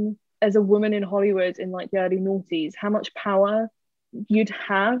imagine, as a woman in Hollywood in like the early noughties, how much power you'd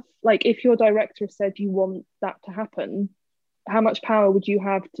have. Like, if your director said you want that to happen, how much power would you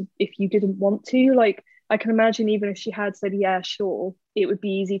have to, if you didn't want to? Like, I can imagine even if she had said, yeah, sure, it would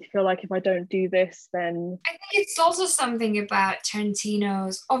be easy to feel like, if I don't do this, then... I think it's also something about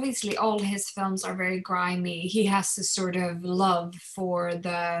Tarantino's, obviously all his films are very grimy. He has this sort of love for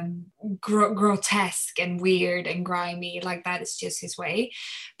the grotesque and weird and grimy, like that is just his way.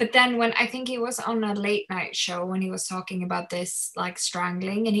 But then when, I think he was on a late night show when he was talking about this, like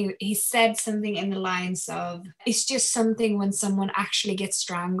strangling, and he said something in the lines of, it's just something when someone actually gets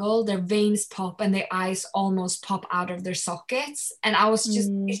strangled, their veins pop and their eyes almost pop out of their sockets. And I was just,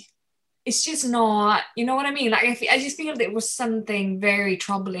 it's just not, you know what I mean? Like, I just feel that it was something very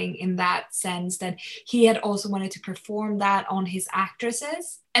troubling in that sense, that he had also wanted to perform that on his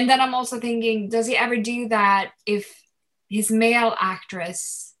actresses. And then I'm also thinking, does he ever do that if his male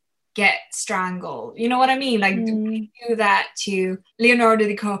actress get strangled? You know what I mean? Like, do we do that to Leonardo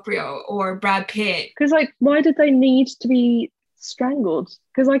DiCaprio or Brad Pitt? Because, like, why did they need to be strangled?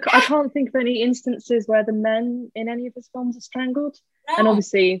 Because I can't think of any instances where the men in any of his films are strangled. No. And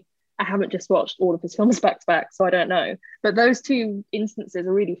obviously I haven't just watched all of his films back to back, so I don't know, but those two instances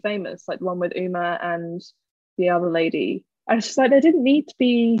are really famous, like the one with Uma and the other lady. I was just like, they didn't need to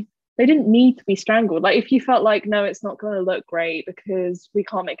be strangled. Like, if you felt like, no, it's not going to look great because we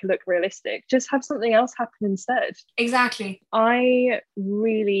can't make it look realistic, just have something else happen instead. Exactly. I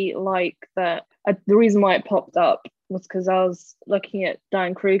really like that. The reason why it popped up was because I was looking at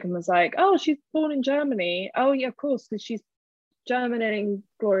Diane Kruger and was like, oh, she's born in Germany. Oh yeah, of course, because she's German in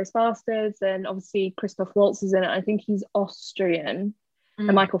Glorious Bastards, and obviously Christoph Waltz is in it. I think he's Austrian.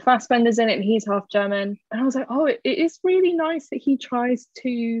 And Michael Fassbender's in it and he's half German. And I was like, oh, it is really nice that he tries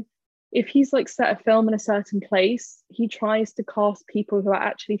to, if he's like set a film in a certain place, he tries to cast people who are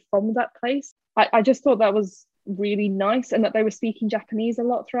actually from that place. I just thought that was really nice, and that they were speaking Japanese a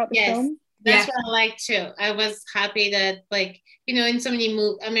lot throughout the film. That's what I like too. I was happy that, like, you know, in so many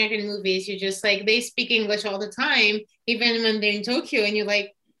American movies, you just like, they speak English all the time, even when they're in Tokyo, and you're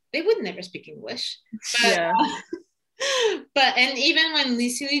like, they would never speak English. But, but and even when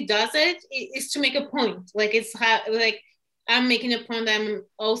Lucy does it's to make a point. Like, it's like, I'm making a point that I'm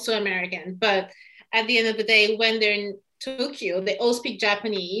also American, but at the end of the day, when they're in Tokyo, they all speak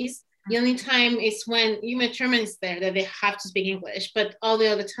Japanese. The only time is when Uma Thurman is there that they have to speak English, but all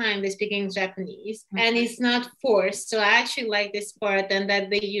the other time they're speaking Japanese, and it's not forced. So I actually like this part, and that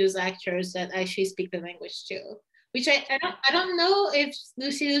they use actors that actually speak the language too. Which I don't know if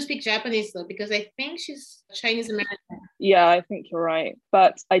Lucy Liu speaks Japanese though, because I think she's Chinese American. Yeah, I think you're right.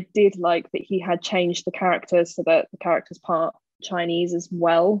 But I did like that he had changed the characters so that the characters part Chinese as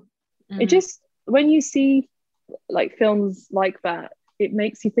well. It just, when you see like films like that, it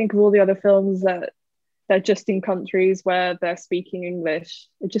makes you think of all the other films that they're just in countries where they're speaking English.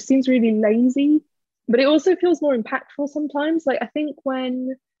 It just seems really lazy, but it also feels more impactful sometimes. Like I think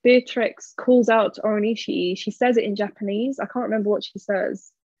when Beatrix calls out to Oronishi, she says it in Japanese. I can't remember what she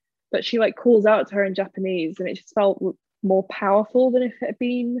says, but she like calls out to her in Japanese, and it just felt more powerful than if it had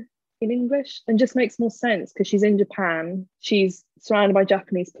been in English, and just makes more sense because she's in Japan, she's surrounded by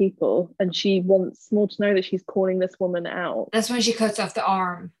Japanese people, and she wants more to know that she's calling this woman out. That's when she cuts off the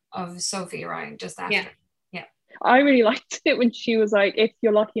arm of Sophie, right? Just after. Yeah. I really liked it when she was like, if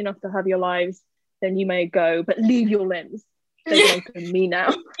you're lucky enough to have your lives, then you may go, but leave your limbs. They belong to me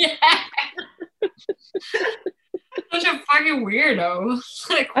now. Yeah. Such a fucking weirdo.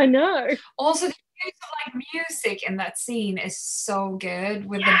 Like, I know. Also, the use of like music in that scene is so good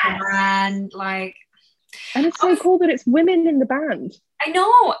with the band, like. And it's so cool that it's women in the band. I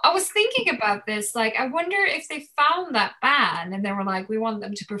know. I was thinking about this. Like, I wonder if they found that band and they were like, we want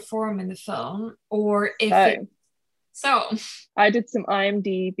them to perform in the film, or if So I did some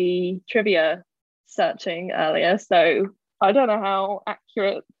IMDb trivia searching earlier, so I don't know how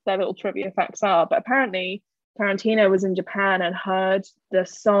accurate their little trivia facts are, but apparently Tarantino was in Japan and heard the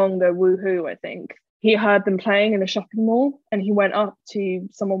song, the Woohoo, I think. He heard them playing in a shopping mall, and he went up to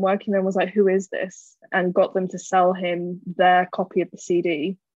someone working there and was like, who is this? And got them to sell him their copy of the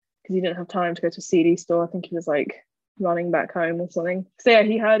CD because he didn't have time to go to a CD store. I think he was like running back home or something. So yeah,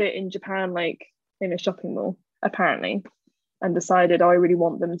 he heard it in Japan, like in a shopping mall, apparently, and decided, oh, I really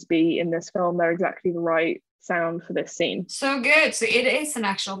want them to be in this film. They're exactly the right sound for this scene. So good. So it is an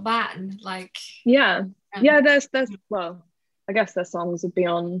actual band, like. Yeah. There's well, I guess their songs would be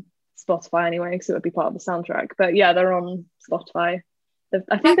on Spotify anyway, because it would be part of the soundtrack. But yeah, they're on Spotify.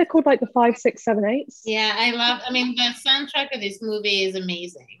 I think they're called like the 5, 6, 7, 8s. Yeah, I mean, the soundtrack of this movie is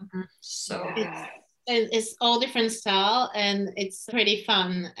amazing. So it's all different style, and it's pretty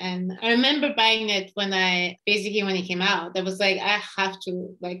fun. And I remember buying it when it came out. I was like, I have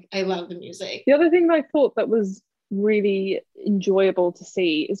to, like, I love the music. The other thing I thought that was really enjoyable to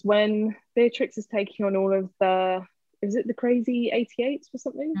see is when Beatrix is taking on all of is it the crazy 88s or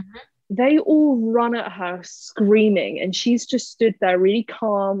something? They all run at her screaming, and she's just stood there really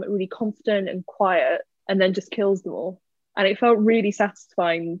calm, really confident and quiet, and then just kills them all. And it felt really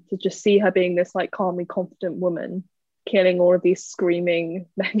satisfying to just see her being this like calmly confident woman killing all of these screaming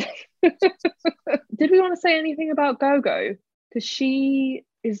men. Did we want to say anything about Gogo? Because she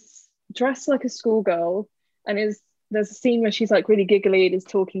is dressed like a schoolgirl, and there's a scene where she's like really giggly and is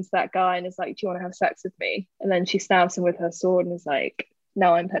talking to that guy and is like, do you want to have sex with me? And then she stabs him with her sword and is like,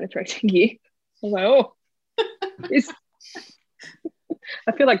 now I'm penetrating you. I was like, oh.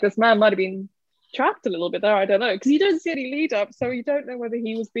 I feel like this man might have been trapped a little bit there. I don't know, because you don't see any lead up, so you don't know whether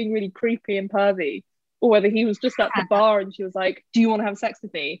he was being really creepy and pervy or whether he was just at the bar and she was like, do you want to have sex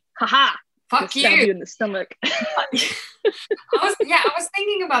with me? Haha. Fuck you. Stab you in the stomach. I was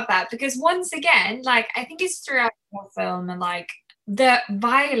thinking about that, because once again, like, I think it's throughout the whole film, and like the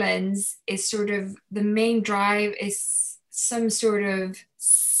violence is sort of the main drive, is some sort of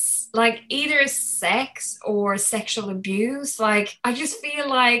like either sex or sexual abuse. Like, I just feel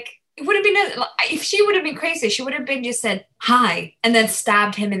like it would have been if she would have been crazy, she would have been just said hi and then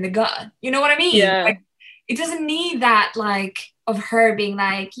stabbed him in the gut. You know what I mean? Yeah. Like, it doesn't need that, like, of her being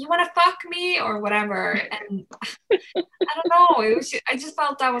like, you want to fuck me or whatever. And I don't know, I just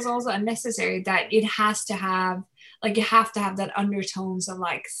felt that was also unnecessary, that it has to have, like, you have to have that undertones of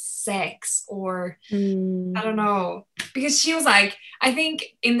like sex or I don't know, because she was like, I think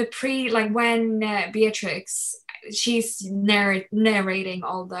in the like when Beatrix, she's narrating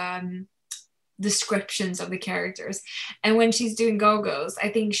all the descriptions of the characters, and when she's doing Go-Go's, I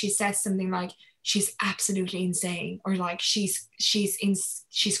think she says something like, she's absolutely insane, or like she's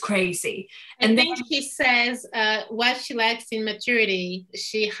crazy. And I think she says what she lacks in maturity,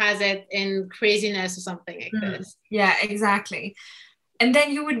 she has it in craziness or something like this. Yeah, exactly. And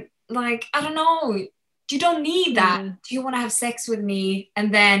then you would, like, I don't know, you don't need that. Do you want to have sex with me?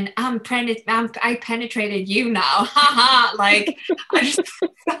 And then I penetrated you now. Haha. Like, I just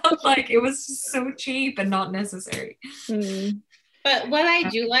felt like it was just so cheap and not necessary. But what I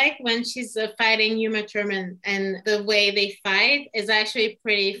do like when she's fighting Uma Thurman, and the way they fight is actually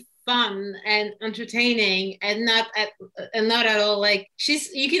pretty fun and entertaining, and not at all like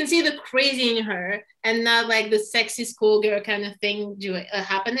you can see the crazy in her, and not like the sexy schoolgirl kind of thing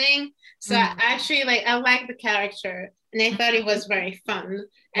happening. So I like the character, and I thought it was very fun.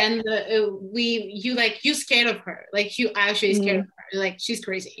 And you scared of her, like you actually scared of her, like she's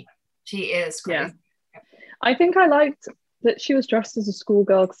crazy. She is crazy. Yeah. I think I liked that she was dressed as a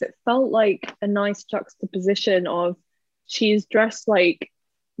schoolgirl, because it felt like a nice juxtaposition of she's dressed like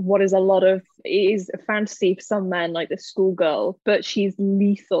what is a fantasy for some men, like the schoolgirl, but she's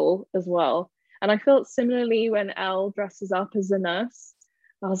lethal as well. And I felt similarly when Elle dresses up as a nurse.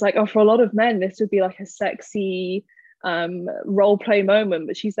 I was like, oh, for a lot of men, this would be like a sexy role play moment,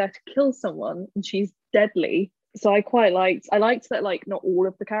 but she's there to kill someone and she's deadly. So I liked that, like, not all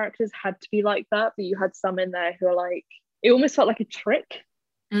of the characters had to be like that, but you had some in there who are like, it almost felt like a trick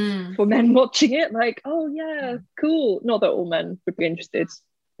for men watching it, like, oh yeah, cool. Not that all men would be interested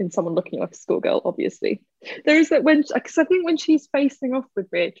in someone looking like a schoolgirl, obviously. There is that because I think when she's facing off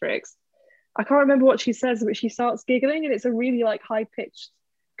with Beatrix, I can't remember what she says, but she starts giggling, and it's a really like high-pitched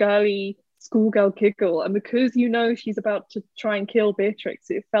girly schoolgirl giggle, and because she's about to try and kill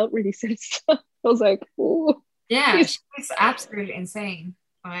Beatrix, it felt really sinister. I was like, oh yeah, she's absolutely insane,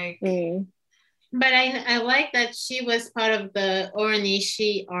 like But I like that she was part of the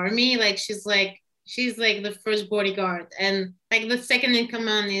Oranishi army. Like she's like the first bodyguard, and like the second in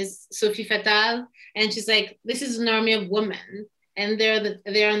command is Sophie Fatal, and she's like, this is an army of women, and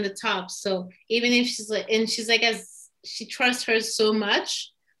they're on the top. So even if as she trusts her so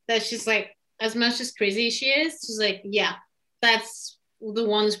much that she's like, as much as crazy she is, she's like, yeah, that's the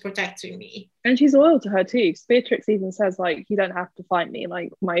one who's protecting me. And she's loyal to her too. Beatrix even says, like, you don't have to fight me,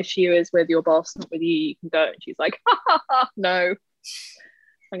 like my issue is with your boss, not with you, you can go. And she's like, no,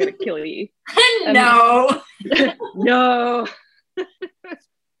 I'm gonna kill you. No. No.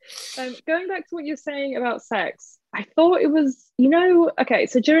 Going back to what you're saying about sex, I thought it was, okay,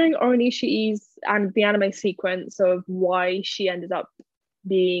 so during Oronishi's and the anime sequence of why she ended up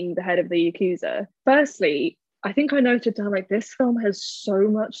being the head of the Yakuza, firstly, I think I noted down, like, this film has so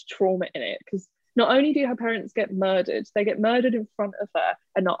much trauma in it, because not only do her parents get murdered, they get murdered in front of her.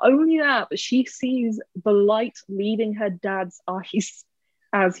 And not only that, but she sees the light leaving her dad's eyes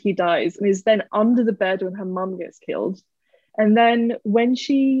as he dies, and is then under the bed when her mum gets killed. And then when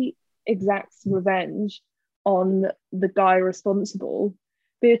she exacts revenge on the guy responsible,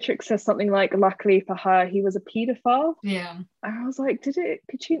 Beatrix says something like, luckily for her, he was a paedophile. Yeah. And I was like,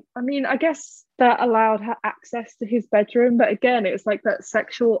 I guess that allowed her access to his bedroom. But again, it was like that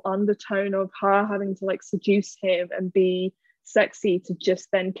sexual undertone of her having to like seduce him and be sexy to just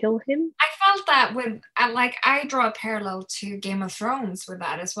then kill him. I felt that I draw a parallel to Game of Thrones with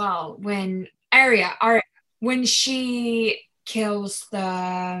that as well. When Arya, when she kills the,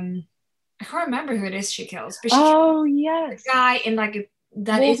 I can't remember who it is she kills, but yes, the guy in like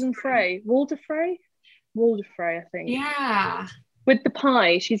Walder Frey, I think. Yeah. With the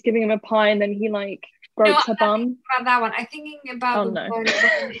pie, she's giving him a pie, and then he like gropes her bum. About that one, I'm thinking about one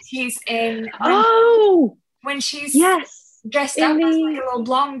when she's in. When she's dressed up as like a little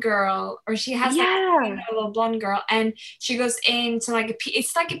blonde girl, or she has like a little blonde girl, and she goes into like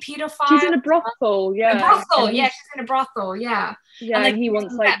it's like a pedophile. She's in a brothel, yeah. A brothel, she's in a brothel, yeah. Yeah, and he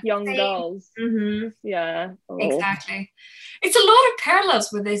wants like young girls. Mm-hmm. Yeah, exactly. It's a lot of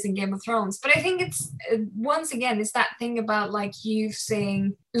parallels with this in Game of Thrones, but I think it's once again it's that thing about like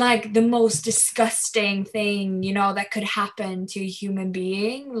using like the most disgusting thing that could happen to a human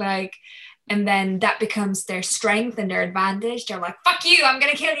being, like. And then that becomes their strength and their advantage. They're like, fuck you, I'm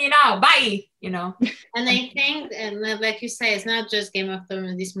going to kill you now. Bye. And I think, and like you say, it's not just Game of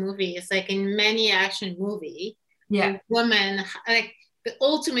Thrones in this movie. It's like in many action movie, a woman, like the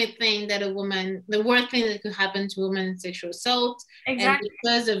ultimate thing that the worst thing that could happen to a woman is sexual assault. Exactly. And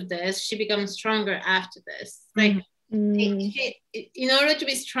because of this, she becomes stronger after this. Like, she, in order to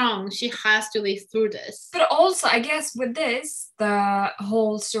be strong, she has to live through this. But also, I guess with this, the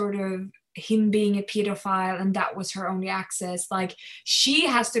whole sort of him being a pedophile and that was her only access, like she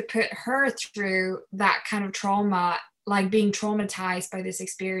has to put her through that kind of trauma, like being traumatized by this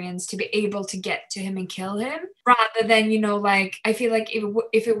experience to be able to get to him and kill him, rather than like I feel like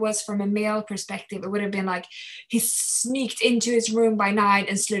if it was from a male perspective, it would have been like he sneaked into his room by night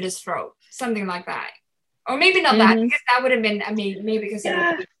and slit his throat, something like that. Or maybe not that, because that would have been, maybe because he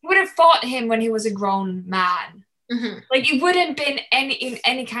would have fought him when he was a grown man. Mm-hmm. Like it wouldn't been in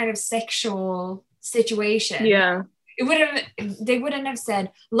any kind of sexual situation. Yeah. They wouldn't have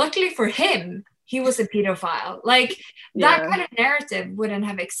said, luckily for him, he was a pedophile. Like that kind of narrative wouldn't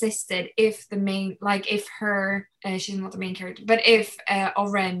have existed if the main, like if her, she's not the main character, but if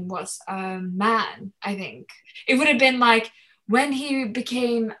Oren was a man, I think it would have been like, when he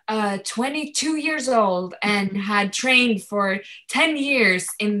became 22 years old and had trained for 10 years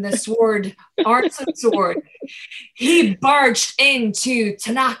in the sword, arts of sword, he barged into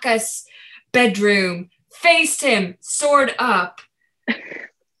Tanaka's bedroom, faced him, sword up.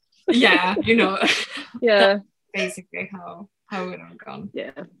 Yeah, you know. Yeah. Basically how it would have gone.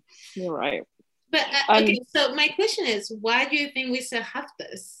 Yeah, you're right. But okay, so my question is, why do you think we still have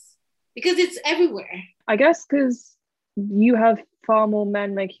this? Because it's everywhere. I guess because you have far more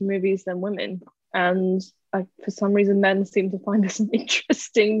men making movies than women, and for some reason men seem to find this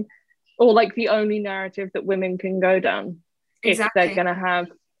interesting, or like the only narrative that women can go down if they're gonna have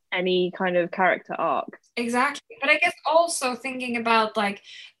any kind of character arc. Exactly. But I guess also thinking about like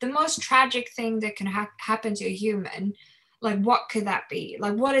the most tragic thing that can happen to a human, like what could that be?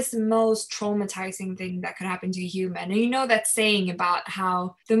 Like what is the most traumatizing thing that could happen to a human? And you know that saying about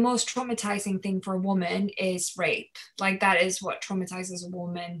how the most traumatizing thing for a woman is rape. Like that is what traumatizes a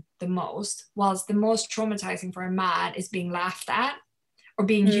woman the most, whilst the most traumatizing for a man is being laughed at or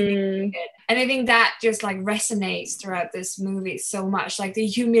being humiliated. And I think that just like resonates throughout this movie so much. Like the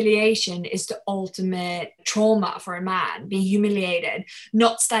humiliation is the ultimate trauma for a man, being humiliated,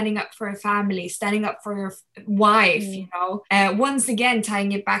 not standing up for a family, standing up for your wife, you know. Once again,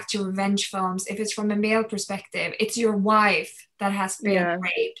 tying it back to revenge films, if it's from a male perspective, it's your wife that has been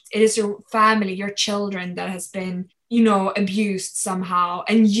raped. It is your family, your children that has been, you know, abused somehow,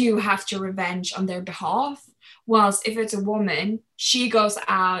 and you have to revenge on their behalf. Whilst if it's a woman, she goes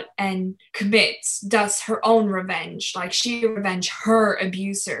out and does her own revenge. Like she revenge her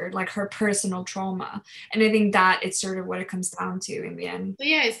abuser, like her personal trauma. And I think that it's sort of what it comes down to in the end. So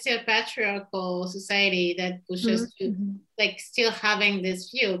yeah, it's still a patriarchal society that was just like still having this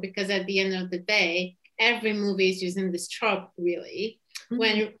view, because at the end of the day, every movie is using this trope really,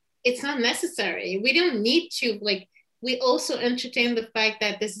 when it's not necessary. We don't need to like, we also entertain the fact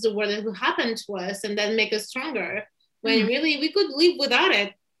that this is a war that will happen to us and then make us stronger, when really we could live without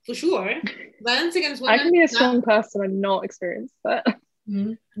it, for sure. Violence against women. I can be a strong person and not experience that.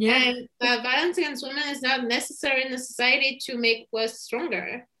 Yeah. And violence against women is not necessary in the society to make us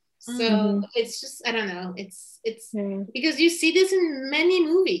stronger. So it's just, I don't know. It's because you see this in many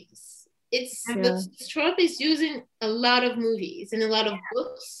movies. The trope is used in a lot of movies and a lot of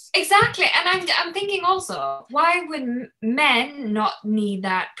books. Exactly. And I'm thinking also, why would men not need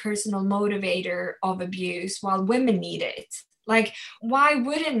that personal motivator of abuse while women need it? Like, why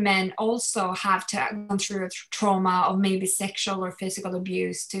wouldn't men also have to go through a trauma of maybe sexual or physical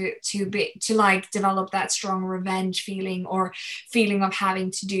abuse to like develop that strong revenge feeling or feeling of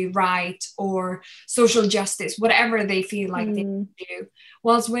having to do right or social justice, whatever they feel like they do?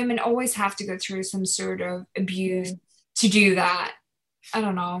 Whilst women always have to go through some sort of abuse to do that. I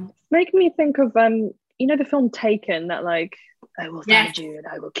don't know. Make me think of you know the film Taken, that like, I will find you and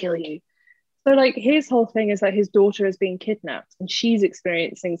I will kill you. So like his whole thing is that his daughter is being kidnapped and she's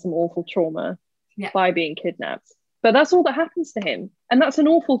experiencing some awful trauma by being kidnapped. But that's all that happens to him. And that's an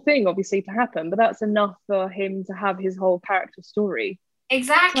awful thing, obviously, to happen, but that's enough for him to have his whole character story.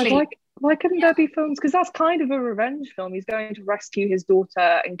 Exactly. Like, why couldn't there be films? Because that's kind of a revenge film. He's going to rescue his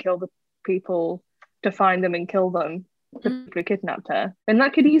daughter and kill the people, to find them and kill them, the people who kidnapped her. And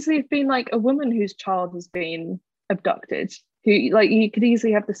that could easily have been like a woman whose child has been abducted, who like you could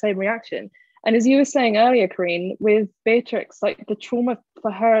easily have the same reaction. And as you were saying earlier, Corinne, with Beatrix, like the trauma for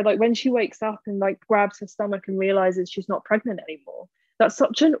her, like when she wakes up and like grabs her stomach and realizes she's not pregnant anymore, that's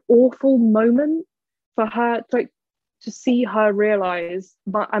such an awful moment for her, like to see her realize,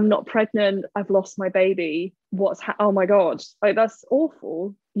 but I'm not pregnant, I've lost my baby, oh my God, like that's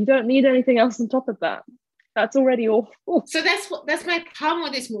awful. You don't need anything else on top of that. That's already awful. So that's my problem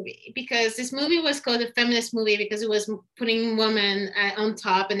with this movie, because this movie was called a feminist movie because it was putting women on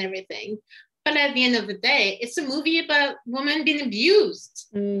top and everything. But at the end of the day, it's a movie about women being abused.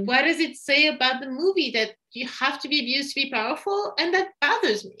 What does it say about the movie? That you have to be abused to be powerful? And that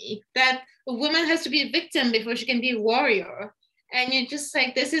bothers me, that a woman has to be a victim before she can be a warrior. And you're just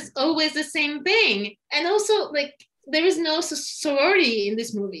like, this is always the same thing. And also, like, there is no sorority in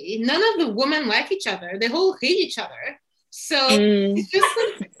this movie. None of the women like each other. They all hate each other. So it's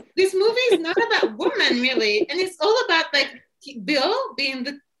just like, this movie is not about women, really. And it's all about, like, Bill being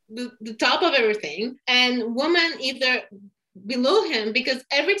the top of everything and woman either below him, because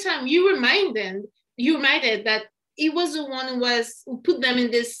every time you reminded that he was the one who put them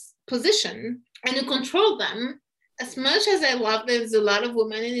in this position and who controlled them, as much as I love there's a lot of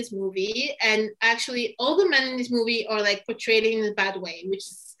women in this movie, and actually all the men in this movie are like portrayed in a bad way, which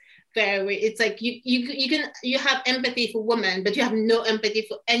is very, it's like you have empathy for women, but you have no empathy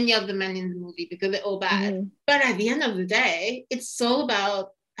for any of the men in the movie because they're all bad. Mm-hmm. But at the end of the day, it's all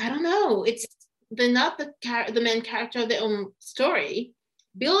about, I don't know, they're not the main character of their own story.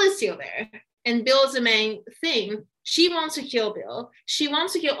 Bill is still there, and Bill is the main thing. She wants to kill Bill. She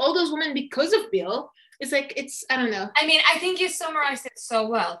wants to kill all those women because of Bill. It's like, I don't know. I mean, I think you summarized it so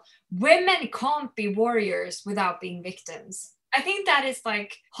well. Women can't be warriors without being victims. I think that is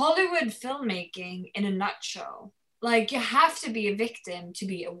like Hollywood filmmaking in a nutshell. Like, you have to be a victim to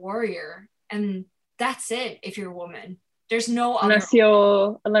be a warrior. And that's it if you're a woman. There's no other. Unless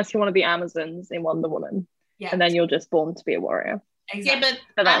you're one of the Amazons in Wonder Woman. Yeah. And then you're just born to be a warrior. Exactly. Yeah,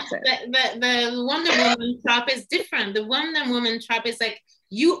 but that's it. The Wonder Woman trope is different. The Wonder Woman trope is like,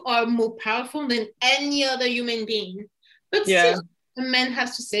 you are more powerful than any other human being. But still, a man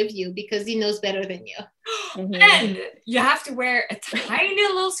has to save you because he knows better than you. Mm-hmm. And you have to wear a tiny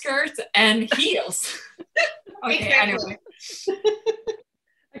little skirt and heels. Okay, anyway.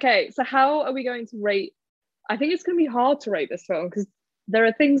 Okay, so how are we going to rate? I think it's going to be hard to rate this film because there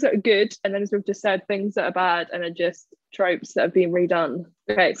are things that are good, and then as we've just said, things that are bad and are just tropes that have been redone.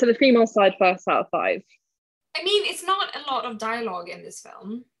 Okay, so the female side first out of 5. I mean, it's not a lot of dialogue in this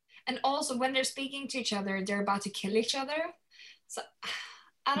film. And also, when they're speaking to each other, they're about to kill each other. So,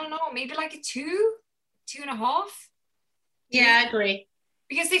 I don't know, maybe like a 2.5. Yeah, I agree.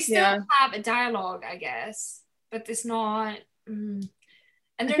 Because they still have a dialogue, I guess. But it's not... and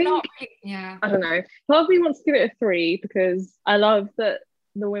they're not really... Yeah. I don't know. Part of me wants to give it a 3 because I love that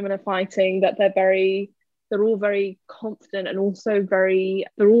the women are fighting, that they're all very confident and also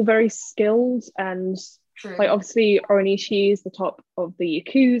they're all very skilled, and True. like obviously Oronishi is the top of the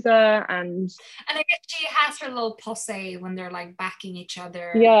Yakuza, and I guess she has her little posse when they're like backing each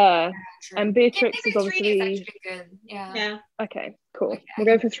other. Yeah, and Beatrix is obviously is actually good. Yeah. Okay, cool. Okay. We'll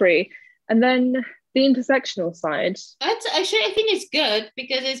go for 3, and then the intersectional side. That's actually, I think it's good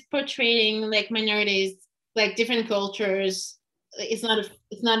because it's portraying like minorities, like different cultures. It's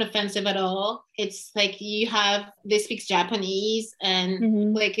not offensive at all. It's like they speak Japanese,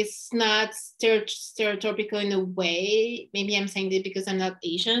 and like it's not stereotypical in a way. Maybe I'm saying this because I'm not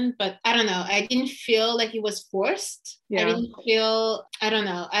Asian, but I don't know. I didn't feel like it was forced. I didn't feel, I don't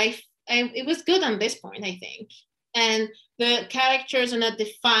know. It was good on this point, I think. And the characters are not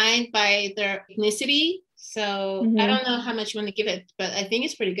defined by their ethnicity. So I don't know how much you want to give it, but I think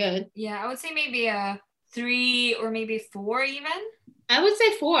it's pretty good. Yeah, I would say maybe a 3 or maybe 4 even. I would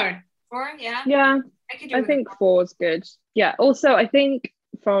say 4. 4, yeah. Yeah, I think 4 is good. Yeah. Also, I think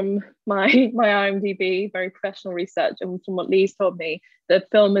from my IMDb, very professional research, and from what Lee's told me, the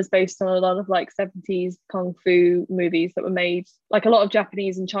film is based on a lot of like 70s kung fu movies that were made, like a lot of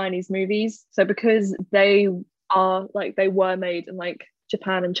Japanese and Chinese movies. So because they were made in like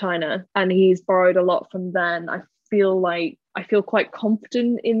Japan and China, and he's borrowed a lot from then, I feel quite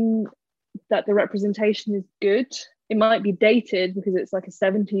confident in that the representation is good. It might be dated because it's like a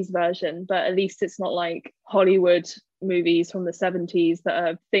 70s version, but at least it's not like Hollywood movies from the 70s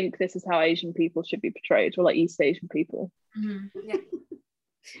that think this is how Asian people should be portrayed, or like East Asian people. Yeah.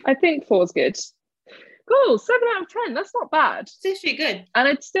 I think 4 is good. Cool, 7 out of 10. That's not bad. It's actually good. And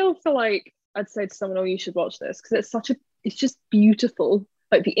I'd still feel like I'd say to someone, oh, you should watch this because it's just beautiful.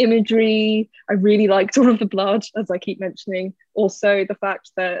 Like the imagery, I really liked all of the blood, as I keep mentioning. Also the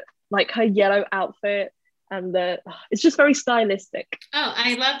fact that like her yellow outfit, and it's just very stylistic. Oh,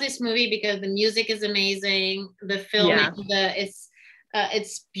 I love this movie because the music is amazing. The film,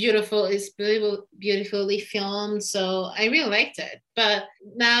 it's beautiful. It's beautifully filmed. So I really liked it. But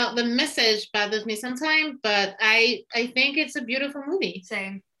now the message bothers me sometimes. But I think it's a beautiful movie.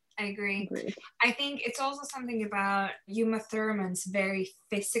 Same. I agree. Agreed. I think it's also something about Uma Thurman's very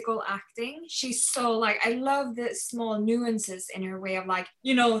physical acting. She's so like, I love the small nuances in her way of like,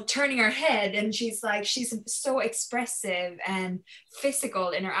 turning her head, and she's so expressive and physical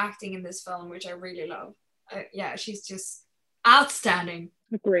in her acting in this film, which I really love. She's just outstanding.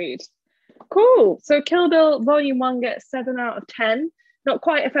 Agreed. Cool. So Kill Bill Volume 1 gets 7 out of 10. Not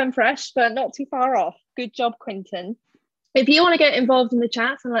quite a femme fresh, but not too far off. Good job, Quentin. If you want to get involved in the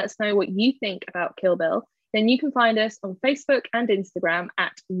chat and let us know what you think about Kill Bill, then you can find us on Facebook and Instagram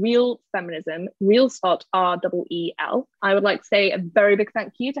at Real Feminism, real spot REEL. I would like to say a very big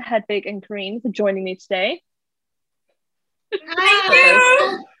thank you to Hedvig and Karine for joining me today. Thank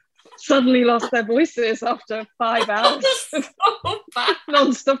you. Suddenly lost their voices after 5 hours of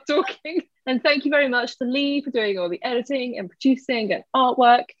non-stop talking. And thank you very much to Lee for doing all the editing and producing and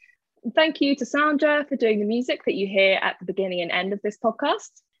artwork. Thank you to Sandra for doing the music that you hear at the beginning and end of this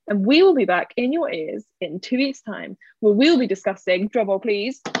podcast. And we will be back in your ears in 2 weeks' time, where we'll be discussing, drumroll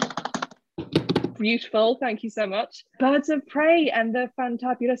please, beautiful, thank you so much, Birds of Prey and the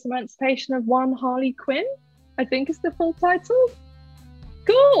Fantabulous Emancipation of One Harley Quinn, I think is the full title.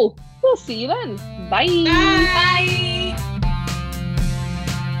 Cool. We'll see you then. Bye. Bye.